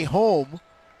stay home.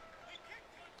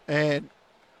 And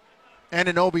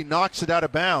Anunoby knocks it out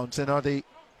of bounds. And are they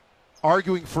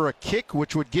arguing for a kick,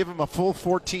 which would give him a full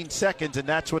 14 seconds, and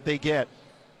that's what they get?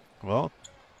 Well,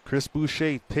 Chris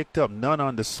Boucher picked up Nunn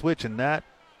on the switch, and that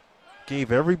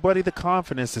gave everybody the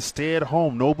confidence to stay at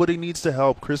home. Nobody needs to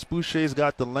help. Chris Boucher's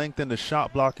got the length and the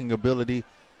shot blocking ability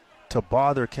to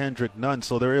bother Kendrick Nunn,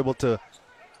 so they're able to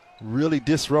really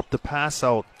disrupt the pass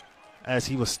out as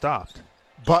he was stopped.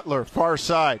 Butler, far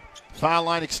side, foul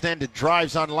line extended,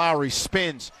 drives on Lowry,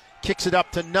 spins, kicks it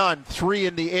up to Nunn, 3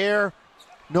 in the air,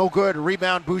 no good,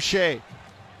 rebound Boucher.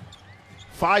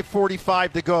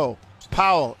 5:45 to go.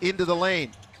 Powell into the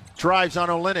lane, drives on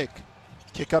Olynyk,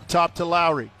 kick up top to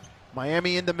Lowry.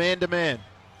 Miami into man-to-man.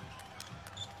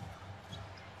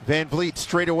 Van Vliet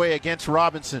straight away against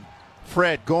Robinson.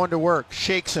 Fred going to work,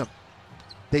 shakes him.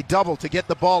 They double to get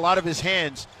the ball out of his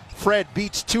hands. Fred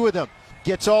beats 2 of them,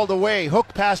 gets all the way.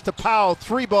 Hook pass to Powell,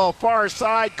 3-ball far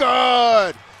side,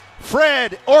 good!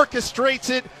 Fred orchestrates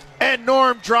it, and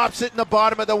Norm drops it in the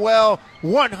bottom of the well.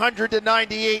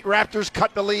 100-98, Raptors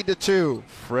cut the lead to 2.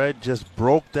 Fred just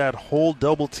broke that whole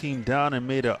double team down and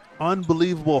made an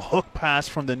unbelievable hook pass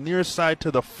from the near side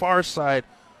to the far side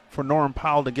for Norm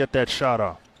Powell to get that shot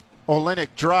off. Olynyk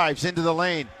drives into the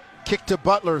lane. Kick to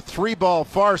Butler, 3-ball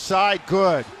far side,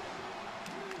 good.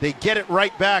 They get it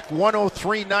right back,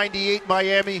 103-98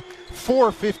 Miami,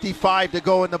 4:55 to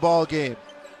go in the ball game.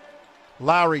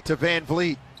 Lowry to Van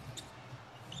Vliet.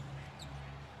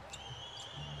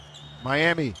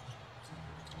 Miami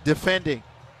defending.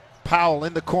 Powell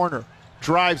in the corner,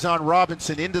 drives on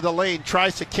Robinson into the lane,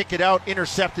 tries to kick it out,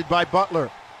 intercepted by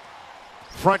Butler.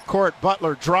 Front court,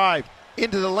 Butler drive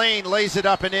into the lane, lays it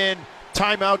up and in.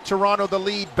 Timeout, Toronto, the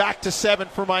lead, back to 7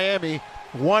 for Miami,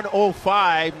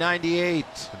 105-98.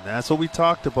 And that's what we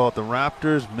talked about. The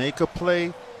Raptors make a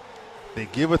play, they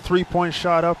give a 3-point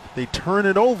shot up, they turn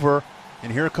it over,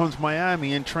 and here comes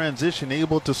Miami in transition,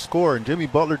 able to score. And Jimmy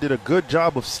Butler did a good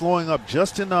job of slowing up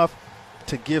just enough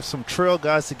to give some trail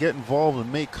guys to get involved and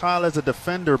make Kyle, as a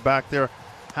defender back there,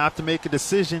 have to make a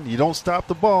decision. You don't stop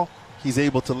the ball, he's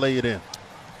able to lay it in.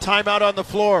 Timeout on the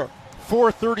floor.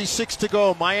 4:36 to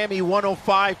go. Miami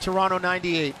 105, Toronto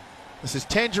 98. This is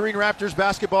Tangerine Raptors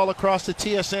basketball across the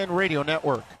TSN radio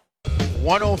network.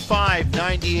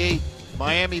 105-98.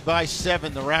 Miami by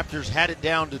 7. The Raptors had it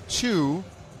down to 2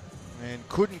 and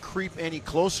couldn't creep any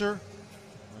closer.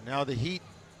 And now the Heat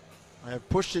have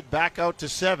pushed it back out to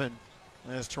 7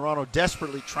 as Toronto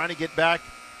desperately trying to get back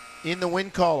in the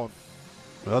win column.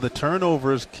 Well, the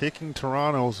turnovers kicking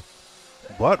Toronto's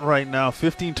butt right now.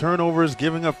 15 turnovers,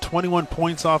 giving up 21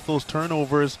 points off those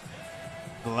turnovers.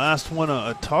 The last one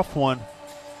a tough one,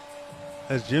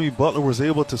 as Jimmy Butler was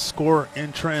able to score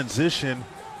in transition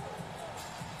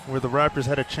where the Raptors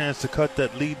had a chance to cut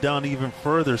that lead down even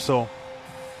further. So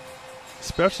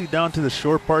especially down to the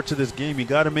short parts of this game, you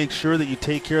got to make sure that you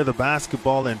take care of the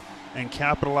basketball and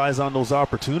capitalize on those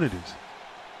opportunities.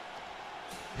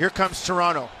 Here comes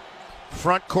Toronto.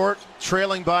 Front court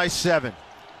trailing by 7.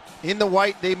 In the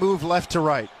white, they move left to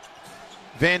right.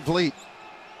 Van Vliet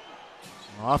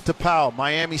off to Powell.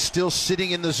 Miami still sitting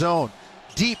in the zone.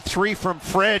 Deep 3 from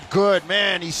Fred. Good.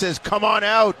 Man, he says, come on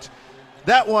out.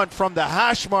 That one from the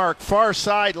hash mark, far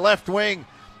side left wing.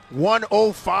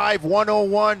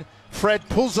 105-101. Fred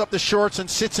pulls up the shorts and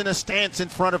sits in a stance in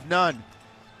front of Nunn.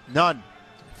 Nunn.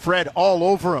 Fred all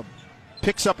over him.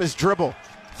 Picks up his dribble.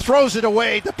 Throws it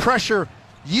away. The pressure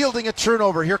yielding a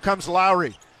turnover. Here comes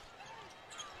Lowry.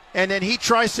 And then he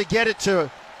tries to get it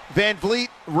to Van Vliet.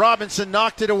 Robinson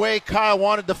knocked it away. Kyle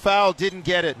wanted the foul. Didn't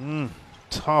get it.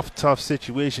 Tough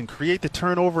situation. Create the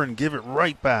turnover and give it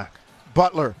right back.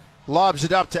 Butler lobs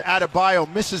it up to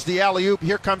Adebayo. Misses the alley-oop.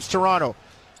 Here comes Toronto.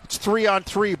 It's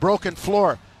 3-on-3. Broken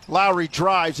floor. Lowry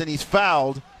drives and he's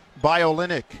fouled by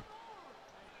Olynyk.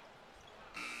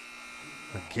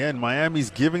 Again, Miami's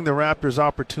giving the Raptors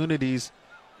opportunities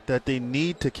that they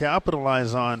need to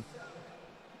capitalize on.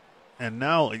 And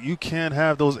now you can't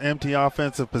have those empty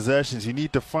offensive possessions. You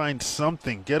need to find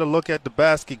something. Get a look at the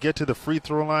basket, get to the free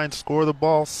throw line, score the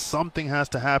ball. Something has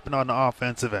to happen on the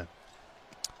offensive end.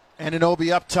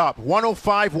 Anunoby up top.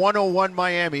 105-101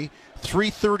 Miami.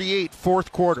 3:38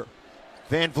 fourth quarter.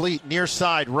 Van Vliet near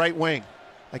side, right wing.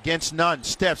 Against Nunn.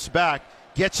 Steps back.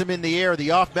 Gets him in the air.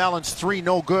 The off-balance three,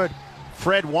 no good.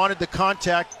 Fred wanted the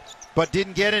contact, but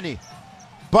didn't get any.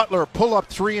 Butler, pull-up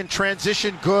three in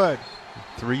transition, good.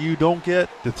 Three you don't get,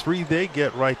 the three they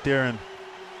get right there. And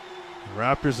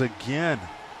Raptors again.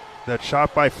 That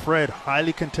shot by Fred,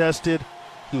 highly contested.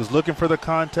 He was looking for the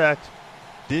contact,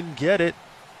 didn't get it.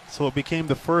 So it became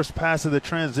the first pass of the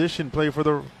transition play for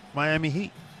the Miami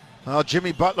Heat. Well,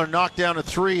 Jimmy Butler knocked down a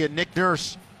three, and Nick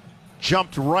Nurse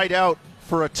jumped right out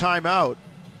for a timeout.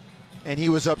 And he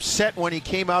was upset when he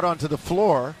came out onto the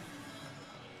floor.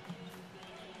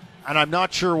 And I'm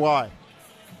not sure why.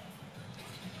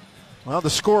 Well,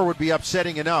 the score would be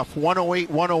upsetting enough.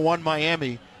 108-101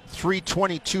 Miami.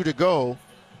 3:22 to go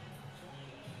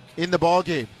in the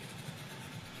ballgame.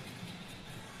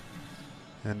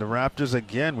 And the Raptors,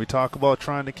 again, we talk about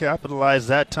trying to capitalize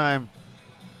that time.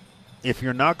 If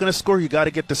you're not going to score, you got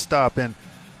to get the stop. And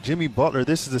Jimmy Butler,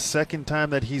 this is the second time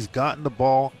that he's gotten the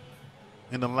ball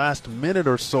in the last minute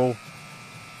or so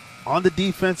on the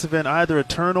defensive end, either a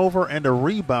turnover and a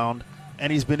rebound,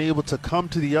 and he's been able to come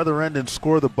to the other end and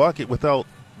score the bucket without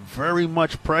very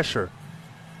much pressure.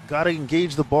 Got to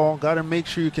engage the ball, got to make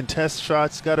sure you can test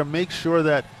shots, got to make sure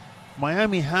that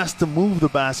Miami has to move the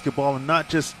basketball and not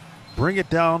just bring it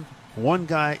down. One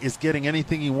guy is getting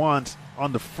anything he wants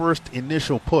on the first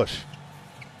initial push.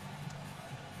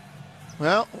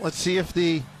 Well, let's see if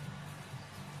the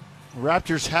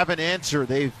Raptors have an answer.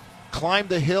 They've climbed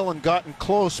the hill and gotten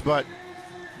close, but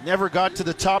never got to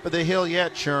the top of the hill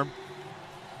yet, Sherm.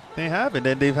 They haven't,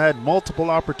 and they've had multiple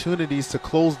opportunities to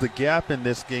close the gap in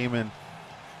this game.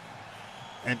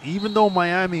 And even though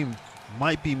Miami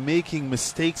might be making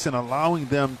mistakes and allowing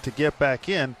them to get back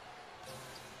in,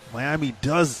 Miami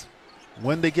does,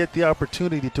 when they get the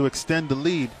opportunity to extend the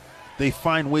lead, they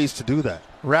find ways to do that.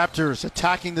 Raptors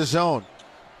attacking the zone.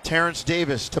 Terrence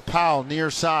Davis to Powell near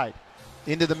side.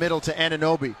 Into the middle to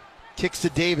Anunoby. Kicks to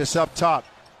Davis up top.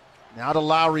 Now to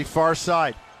Lowry far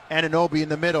side. Anunoby in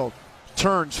the middle.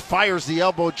 Turns, fires the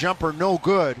elbow jumper, no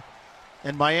good.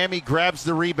 And Miami grabs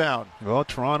the rebound. Well,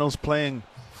 Toronto's playing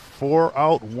 4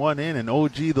 out, 1 in, and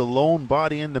OG the lone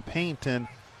body in the paint. And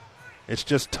it's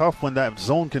just tough when that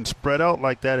zone can spread out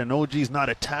like that and OG's not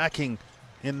attacking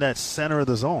in that center of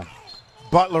the zone.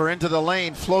 Butler into the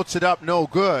lane, floats it up, no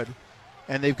good.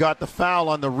 And they've got the foul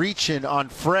on the reach-in on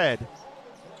Fred.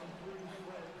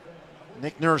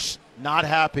 Nick Nurse not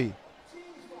happy.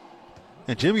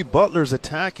 And Jimmy Butler's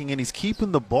attacking, and he's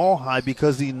keeping the ball high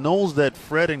because he knows that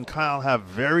Fred and Kyle have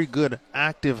very good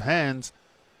active hands.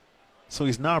 So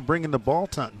he's not bringing the ball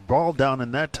down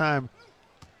in that time.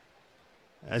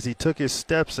 As he took his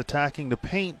steps attacking the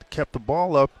paint, kept the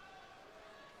ball up,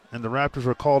 and the Raptors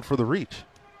were called for the reach.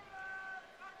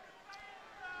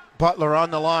 Butler on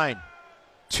the line.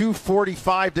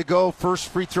 2:45 to go. First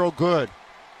free throw good.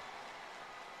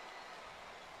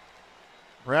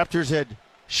 Raptors had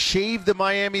shaved the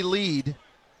Miami lead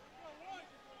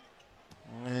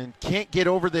and can't get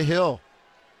over the hill.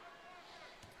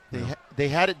 They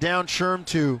had it down, Sherm,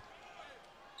 to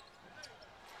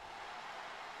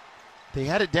they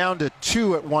had it down to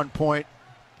 2 at one point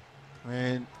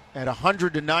and at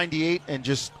 100-98 and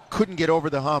just couldn't get over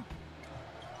the hump.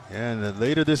 Yeah, and the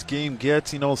later this game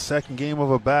gets, second game of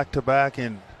a back-to-back,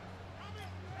 and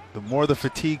the more the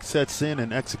fatigue sets in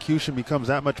and execution becomes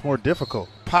that much more difficult.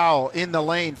 Powell in the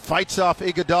lane, fights off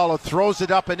Iguodala, throws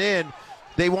it up and in.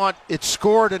 They want it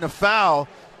scored and a foul.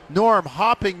 Norm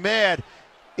hopping mad.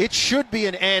 It should be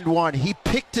an and one. He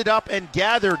picked it up and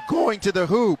gathered going to the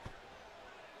hoop.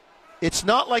 It's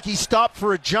not like he stopped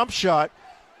for a jump shot.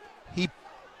 He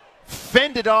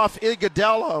fended off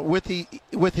Iguodala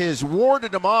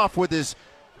warded him off with his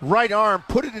right arm,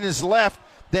 put it in his left,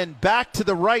 then back to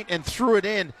the right and threw it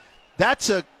in. That's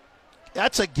a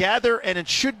that's a gather, and it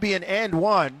should be an and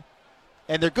one.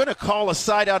 And they're going to call a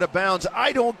side out of bounds.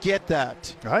 I don't get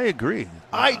that. I agree.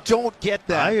 I don't get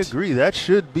that. I agree. That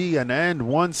should be an and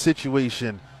one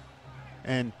situation.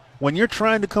 And when you're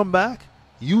trying to come back,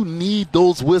 you need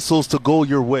those whistles to go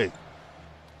your way.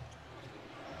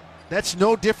 That's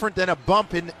no different than a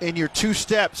bump in your two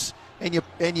steps, and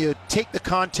you take the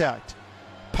contact.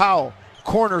 Powell,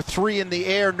 corner three in the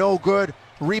air, no good.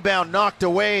 Rebound knocked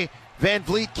away. Van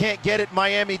Vliet can't get it.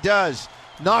 Miami does.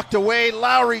 Knocked away.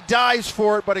 Lowry dives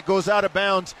for it, but it goes out of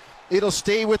bounds. It'll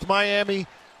stay with Miami.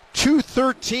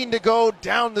 2:13 to go.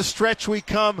 Down the stretch we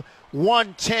come.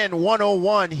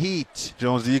 110-101 Heat.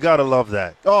 Jones, you got to love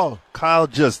that. Oh, Kyle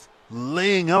just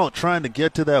laying out, trying to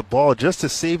get to that ball just to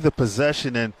save the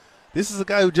possession. And this is a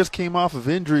guy who just came off of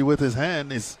injury with his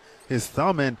hand, his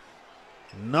thumb, and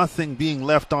nothing being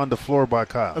left on the floor by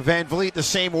Kyle. Van Vliet the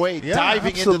same way, Yeah,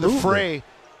 diving absolutely. into the fray.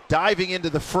 Diving into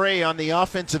the fray on the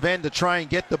offensive end to try and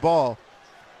get the ball.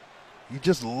 You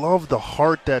just love the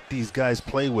heart that these guys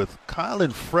play with. Kyle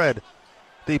and Fred,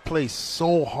 they play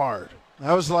so hard.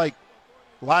 That was like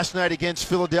last night against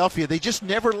Philadelphia. They just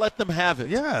never let them have it.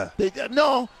 Yeah.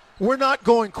 No, we're not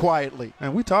going quietly.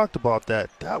 And we talked about that.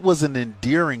 That was an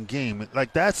endearing game.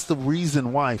 Like, that's the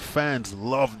reason why fans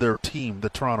love their team, the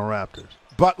Toronto Raptors.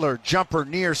 Butler, jumper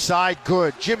near side,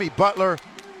 good. Jimmy Butler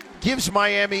gives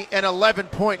Miami an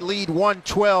 11-point lead,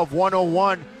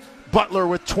 112-101. Butler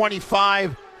with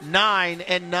 25, 9,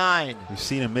 and 9. We've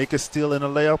seen him make a steal in a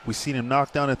layup. We've seen him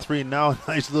knock down a three. Now, a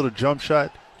nice little jump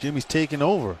shot. Jimmy's taking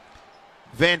over.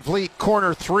 Van Vliet,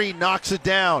 corner three, knocks it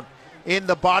down in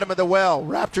the bottom of the well.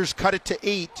 Raptors cut it to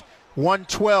 8,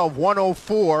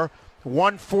 112-104,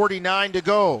 149 to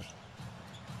go.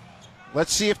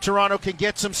 Let's see if Toronto can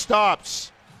get some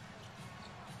stops.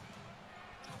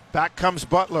 Back comes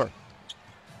Butler.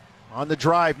 On the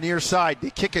drive, near side. They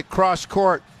kick it cross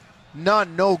court.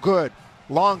 None, no good.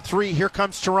 Long three, here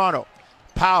comes Toronto.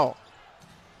 Powell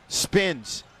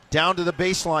spins down to the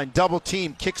baseline. Double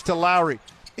team, kicks to Lowry.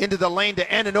 Into the lane to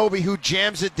Anunoby, who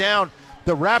jams it down.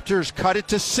 The Raptors cut it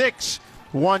to 6,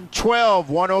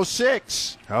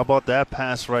 112-106. How about that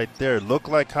pass right there? Looked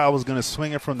like Kyle was going to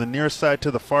swing it from the near side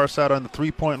to the far side on the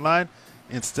three-point line.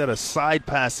 Instead, a side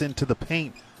pass into the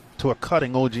paint to a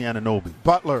cutting OG Anunoby.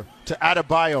 Butler to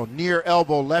Adebayo, near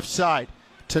elbow, left side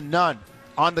to Nunn.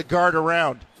 On the guard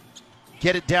around.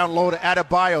 Get it down low to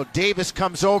Adebayo. Davis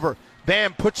comes over.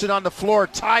 Bam puts it on the floor,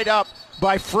 tied up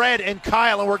by Fred and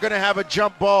Kyle, and we're going to have a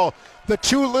jump ball. The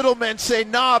two little men say,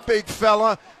 nah, big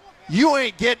fella, you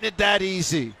ain't getting it that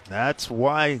easy. That's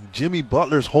why Jimmy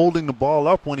Butler's holding the ball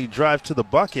up when he drives to the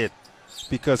bucket,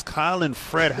 because Kyle and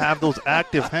Fred have those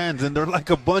active hands, and they're like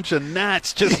a bunch of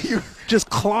gnats just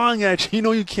clawing at you. You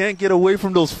know, you can't get away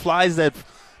from those flies that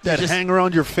hang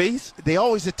around your face. They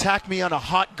always attack me on a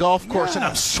hot golf course, and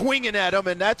I'm swinging at them,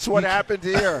 and that's what happened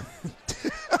here.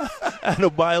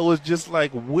 Adebayo was just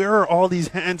like, where are all these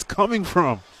hands coming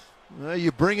from? Well,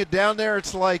 you bring it down there,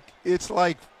 it's like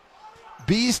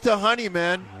bees to honey,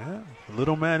 man. Yeah,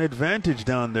 little man advantage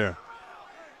down there.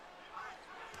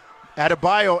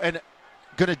 Adebayo and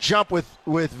going to jump with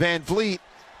Van Vliet.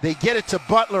 They get it to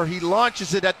Butler. He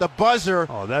launches it at the buzzer.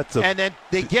 Oh, and then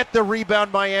they get the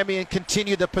rebound, Miami, and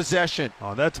continue the possession.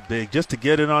 Oh, that's big. Just to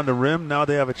get it on the rim, now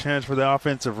they have a chance for the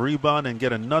offensive rebound and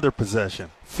get another possession.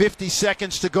 50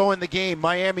 seconds to go in the game.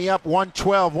 Miami up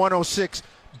 112-106.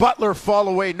 Butler fall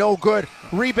away, no good.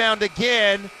 Rebound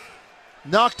again,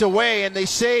 knocked away, and they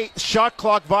say shot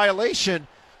clock violation.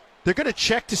 They're going to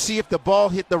check to see if the ball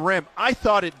hit the rim. I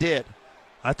thought it did.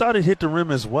 I thought it hit the rim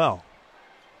as well.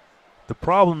 The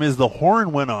problem is the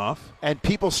horn went off. And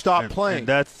people stopped playing. And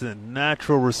that's the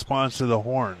natural response to the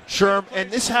horn. Sure, and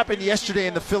this happened yesterday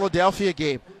in the Philadelphia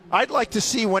game. I'd like to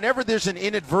see whenever there's an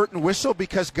inadvertent whistle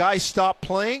because guys stop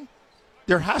playing,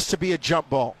 there has to be a jump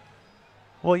ball.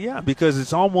 Well, yeah, because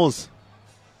it's almost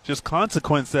just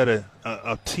consequence that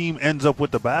a team ends up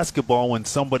with the basketball when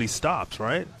somebody stops,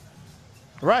 right?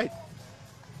 Right.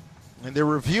 And they're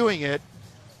reviewing it.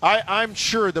 I'm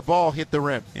sure the ball hit the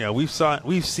rim. Yeah, we've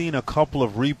seen a couple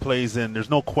of replays, and there's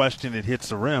no question it hits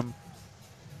the rim.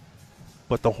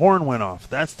 But the horn went off.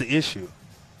 That's the issue.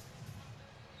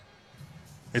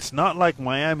 It's not like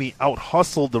Miami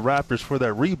out-hustled the Raptors for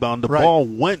that rebound. The ball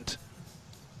went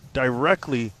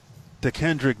directly to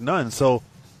Kendrick Nunn. So,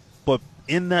 but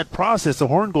in that process, the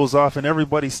horn goes off and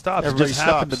everybody stops. It just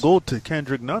happened to go to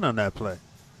Kendrick Nunn on that play.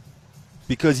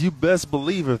 Because you best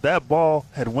believe if that ball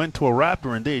had went to a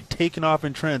Raptor and they had taken off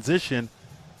in transition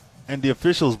and the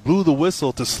officials blew the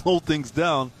whistle to slow things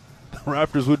down, the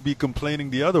Raptors would be complaining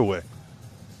the other way.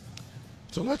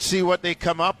 So let's see what they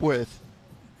come up with.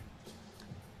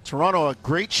 Toronto, a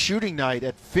great shooting night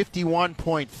at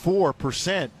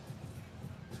 51.4%.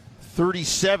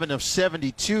 37 of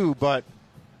 72, but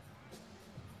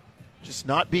just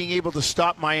not being able to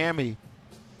stop Miami.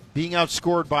 Being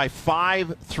outscored by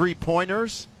 5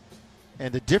 3-pointers.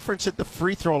 And the difference at the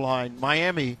free throw line,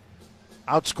 Miami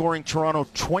outscoring Toronto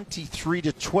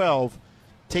 23-12,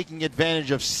 taking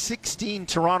advantage of 16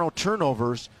 Toronto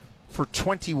turnovers for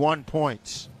 21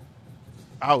 points.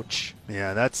 Ouch.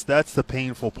 Yeah, that's the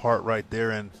painful part right there.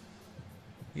 And,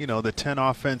 you know, the 10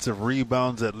 offensive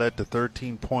rebounds that led to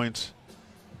 13 points,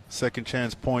 second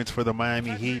chance points for the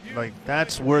Miami Heat. Like,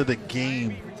 that's where the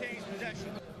game.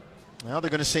 Now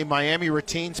they're going to say Miami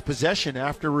retains possession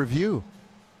after review.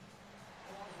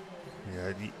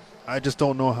 Yeah, I just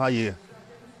don't know how you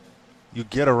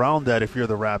get around that if you're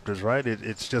the Raptors, right?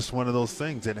 It's just one of those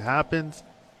things. It happens.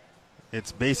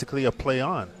 It's basically a play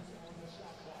on.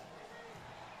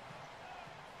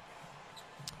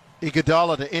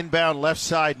 Iguodala to inbound left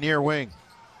side near wing.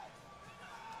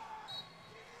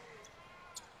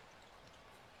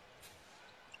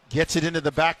 Gets it into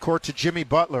the backcourt to Jimmy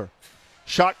Butler.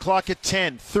 Shot clock at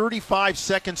 10. 35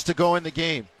 seconds to go in the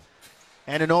game.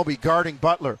 Anunoby guarding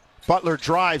Butler. Butler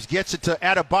drives, gets it to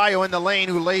Adebayo in the lane,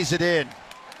 who lays it in.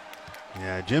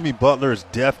 Yeah, Jimmy Butler has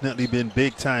definitely been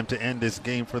big time to end this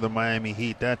game for the Miami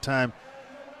Heat. That time,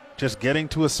 just getting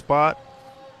to a spot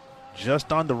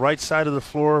just on the right side of the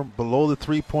floor, below the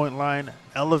three-point line,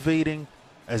 elevating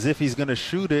as if he's going to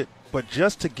shoot it, but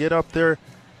just to get up there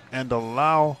and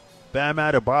allow Bam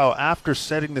Adebayo, after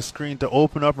setting the screen, to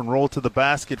open up and roll to the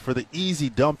basket for the easy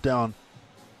dump down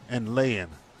and lay in.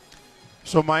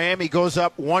 So Miami goes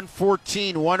up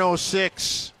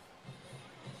 114-106.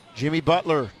 Jimmy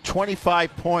Butler,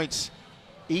 25 points,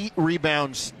 8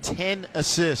 rebounds, 10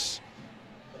 assists.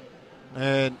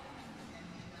 And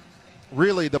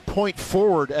really the point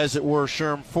forward, as it were,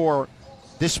 Sherm, for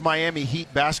this Miami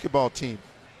Heat basketball team.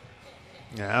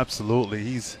 Yeah, absolutely.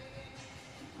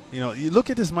 You look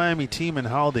at this Miami team and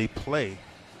how they play.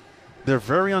 They're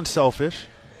very unselfish.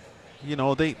 You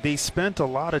know, they spent a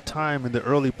lot of time in the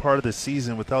early part of the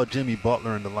season without Jimmy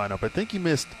Butler in the lineup. I think he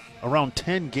missed around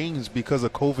 10 games because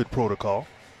of COVID protocol.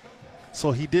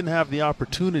 So he didn't have the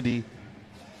opportunity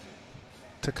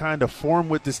to kind of form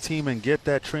with this team and get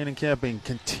that training camp and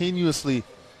continuously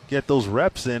get those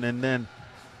reps in. And then,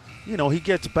 you know, he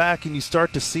gets back and you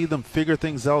start to see them figure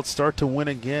things out, start to win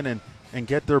again and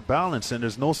get their balance. And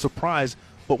there's no surprise.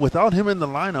 But without him in the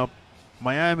lineup,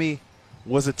 Miami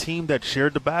was a team that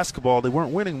shared the basketball. They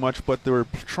weren't winning much, but they were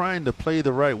trying to play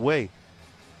the right way.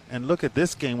 And look at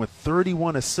this game with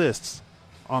 31 assists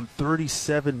on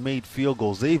 37 made field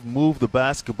goals. They've moved the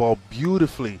basketball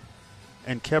beautifully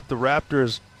and kept the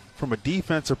Raptors, from a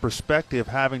defensive perspective,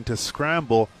 having to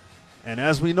scramble. And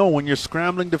as we know, when you're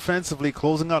scrambling defensively,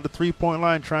 closing out the three-point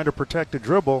line, trying to protect the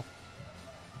dribble,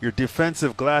 your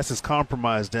defensive glass is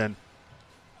compromised. And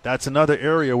that's another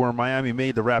area where Miami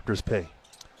made the Raptors pay.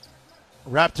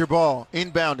 Raptor ball,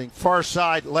 inbounding, far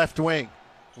side, left wing.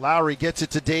 Lowry gets it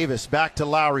to Davis, back to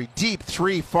Lowry. Deep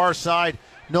three, far side,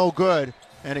 no good.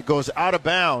 And it goes out of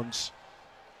bounds.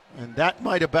 And that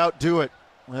might about do it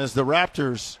as the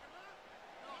Raptors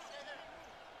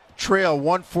trail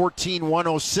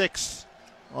 114-106.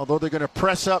 Although they're going to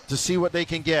press up to see what they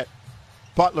can get.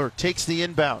 Butler takes the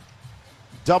inbound.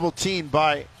 Double teamed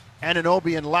by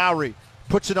Anunoby and Lowry.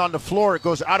 Puts it on the floor. It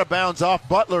goes out of bounds off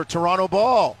Butler. Toronto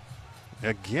ball.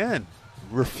 Again,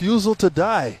 refusal to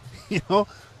die. You know,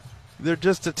 they're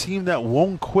just a team that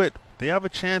won't quit. They have a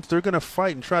chance. They're going to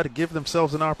fight and try to give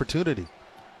themselves an opportunity.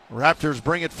 Raptors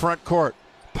bring it front court.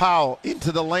 Powell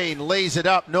into the lane, lays it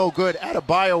up, no good.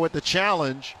 Adebayo with the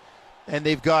challenge. And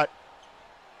they've got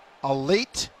a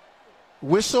late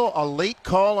whistle, a late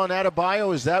call on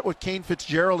Adebayo. Is that what Kane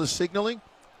Fitzgerald is signaling?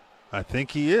 I think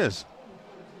he is.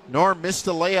 Norm missed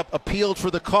the layup, appealed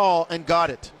for the call, and got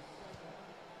it.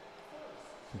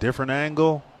 Different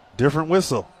angle, different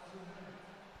whistle.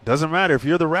 Doesn't matter. If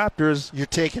you're the Raptors, you're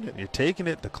taking it. You're taking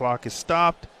it. The clock is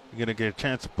stopped. You're going to get a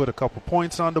chance to put a couple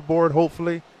points on the board,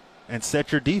 hopefully, and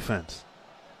set your defense.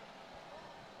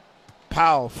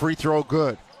 Powell, free throw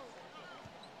good.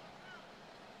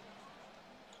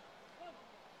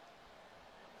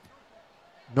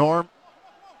 Norm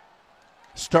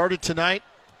started tonight,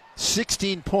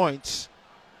 16 points.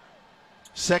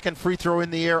 Second free throw in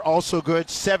the air, also good,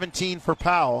 17 for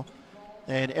Powell.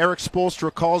 And Eric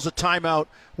Spoelstra calls a timeout,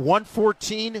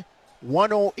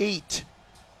 114-108.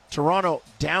 Toronto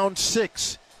down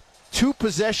 6.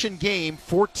 2-possession game,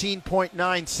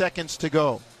 14.9 seconds to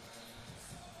go.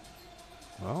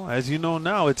 Well, as you know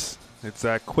now, it's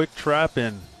that quick trap,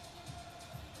 and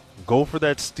go for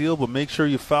that steal, but make sure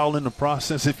you foul in the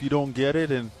process if you don't get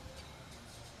it. And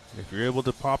if you're able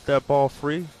to pop that ball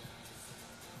free,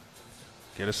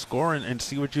 get a score and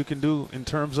see what you can do in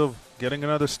terms of getting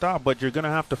another stop. But you're going to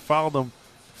have to foul them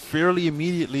fairly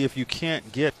immediately if you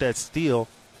can't get that steal,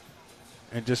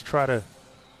 and just try to,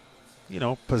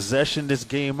 possession this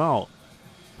game out.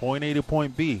 Point A to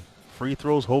point B. Free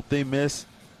throws, hope they miss.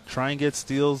 Try and get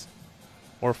steals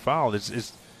or foul.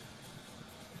 It's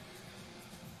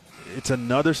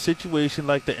another situation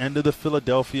like the end of the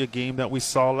Philadelphia game that we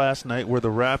saw last night, where the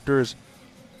Raptors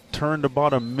turned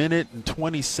about a minute and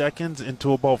 20 seconds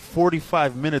into about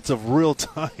 45 minutes of real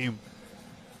time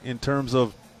in terms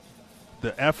of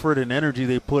the effort and energy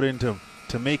they put into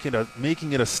making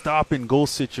it a stop and go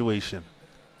situation.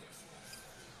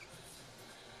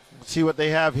 Let's see what they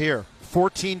have here.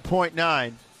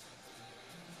 14.9.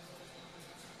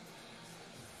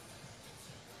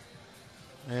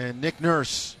 And Nick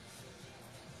Nurse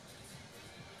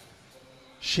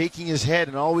shaking his head,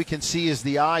 and all we can see is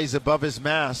the eyes above his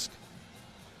mask.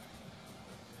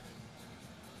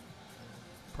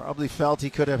 Probably felt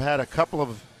he could have had a couple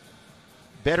of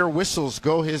better whistles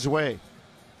go his way.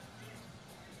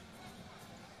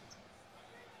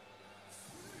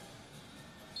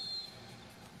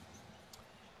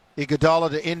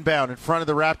 Iguodala to inbound in front of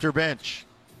the Raptor bench.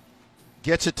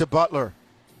 Gets it to Butler.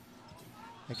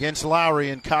 Against Lowry,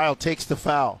 and Kyle takes the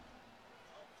foul.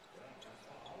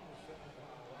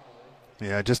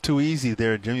 Yeah, just too easy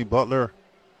there. Jimmy Butler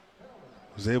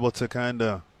was able to kind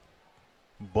of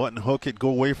button hook it, go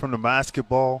away from the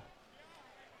basketball,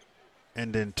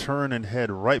 and then turn and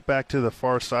head right back to the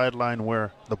far sideline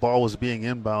where the ball was being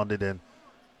inbounded, and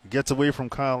gets away from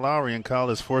Kyle Lowry, and Kyle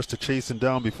is forced to chase him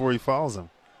down before he fouls him.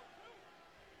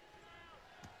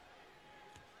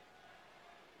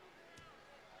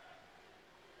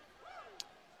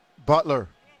 Butler,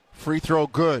 free throw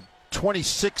good.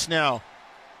 26 now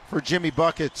for Jimmy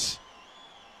Buckets.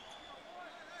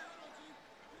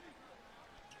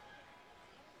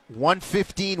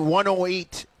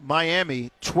 115-108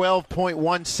 Miami,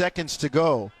 12.1 seconds to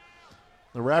go.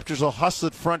 The Raptors will hustle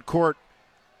at front court,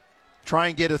 try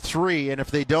and get a three, and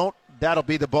if they don't, that'll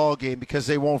be the ball game because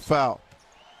they won't foul.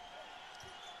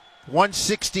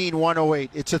 116-108.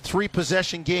 It's a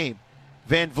three-possession game.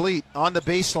 Van Vliet on the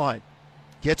baseline.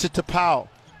 Gets it to Powell,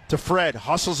 to Fred,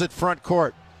 hustles it front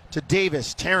court, to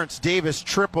Davis, Terrence Davis,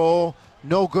 triple,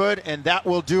 no good, and that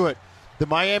will do it. The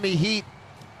Miami Heat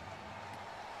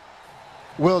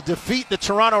will defeat the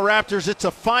Toronto Raptors. It's a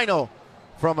final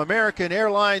from American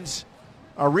Airlines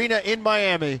Arena in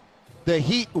Miami. The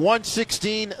Heat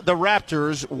 116, the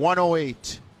Raptors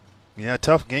 108. Yeah,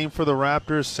 tough game for the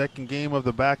Raptors, second game of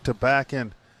the back-to-back,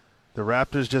 and the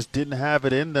Raptors just didn't have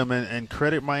it in them, and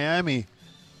credit Miami.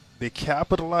 They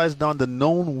capitalized on the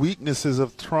known weaknesses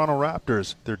of Toronto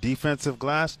Raptors. Their defensive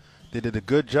glass, they did a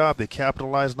good job. They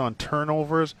capitalized on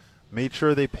turnovers, made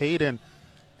sure they paid in.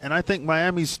 And I think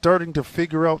Miami's starting to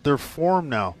figure out their form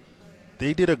now.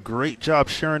 They did a great job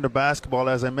sharing the basketball,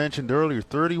 as I mentioned earlier.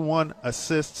 31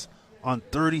 assists on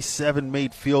 37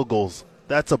 made field goals.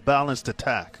 That's a balanced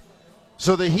attack.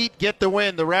 So the Heat get the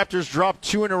win. The Raptors drop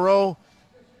two in a row.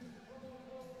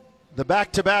 The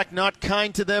back-to-back not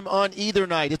kind to them on either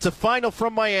night. It's a final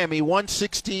from Miami,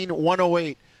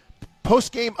 116-108.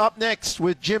 Post-game up next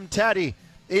with Jim Taddy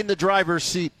in the driver's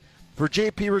seat. For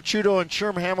J.P. Ricciuto and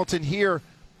Sherm Hamilton here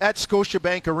at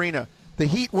Scotiabank Arena. The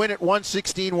Heat win at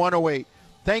 116-108.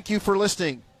 Thank you for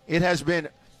listening. It has been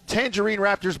Tangerine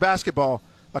Raptors basketball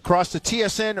across the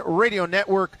TSN radio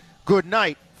network. Good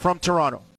night from Toronto.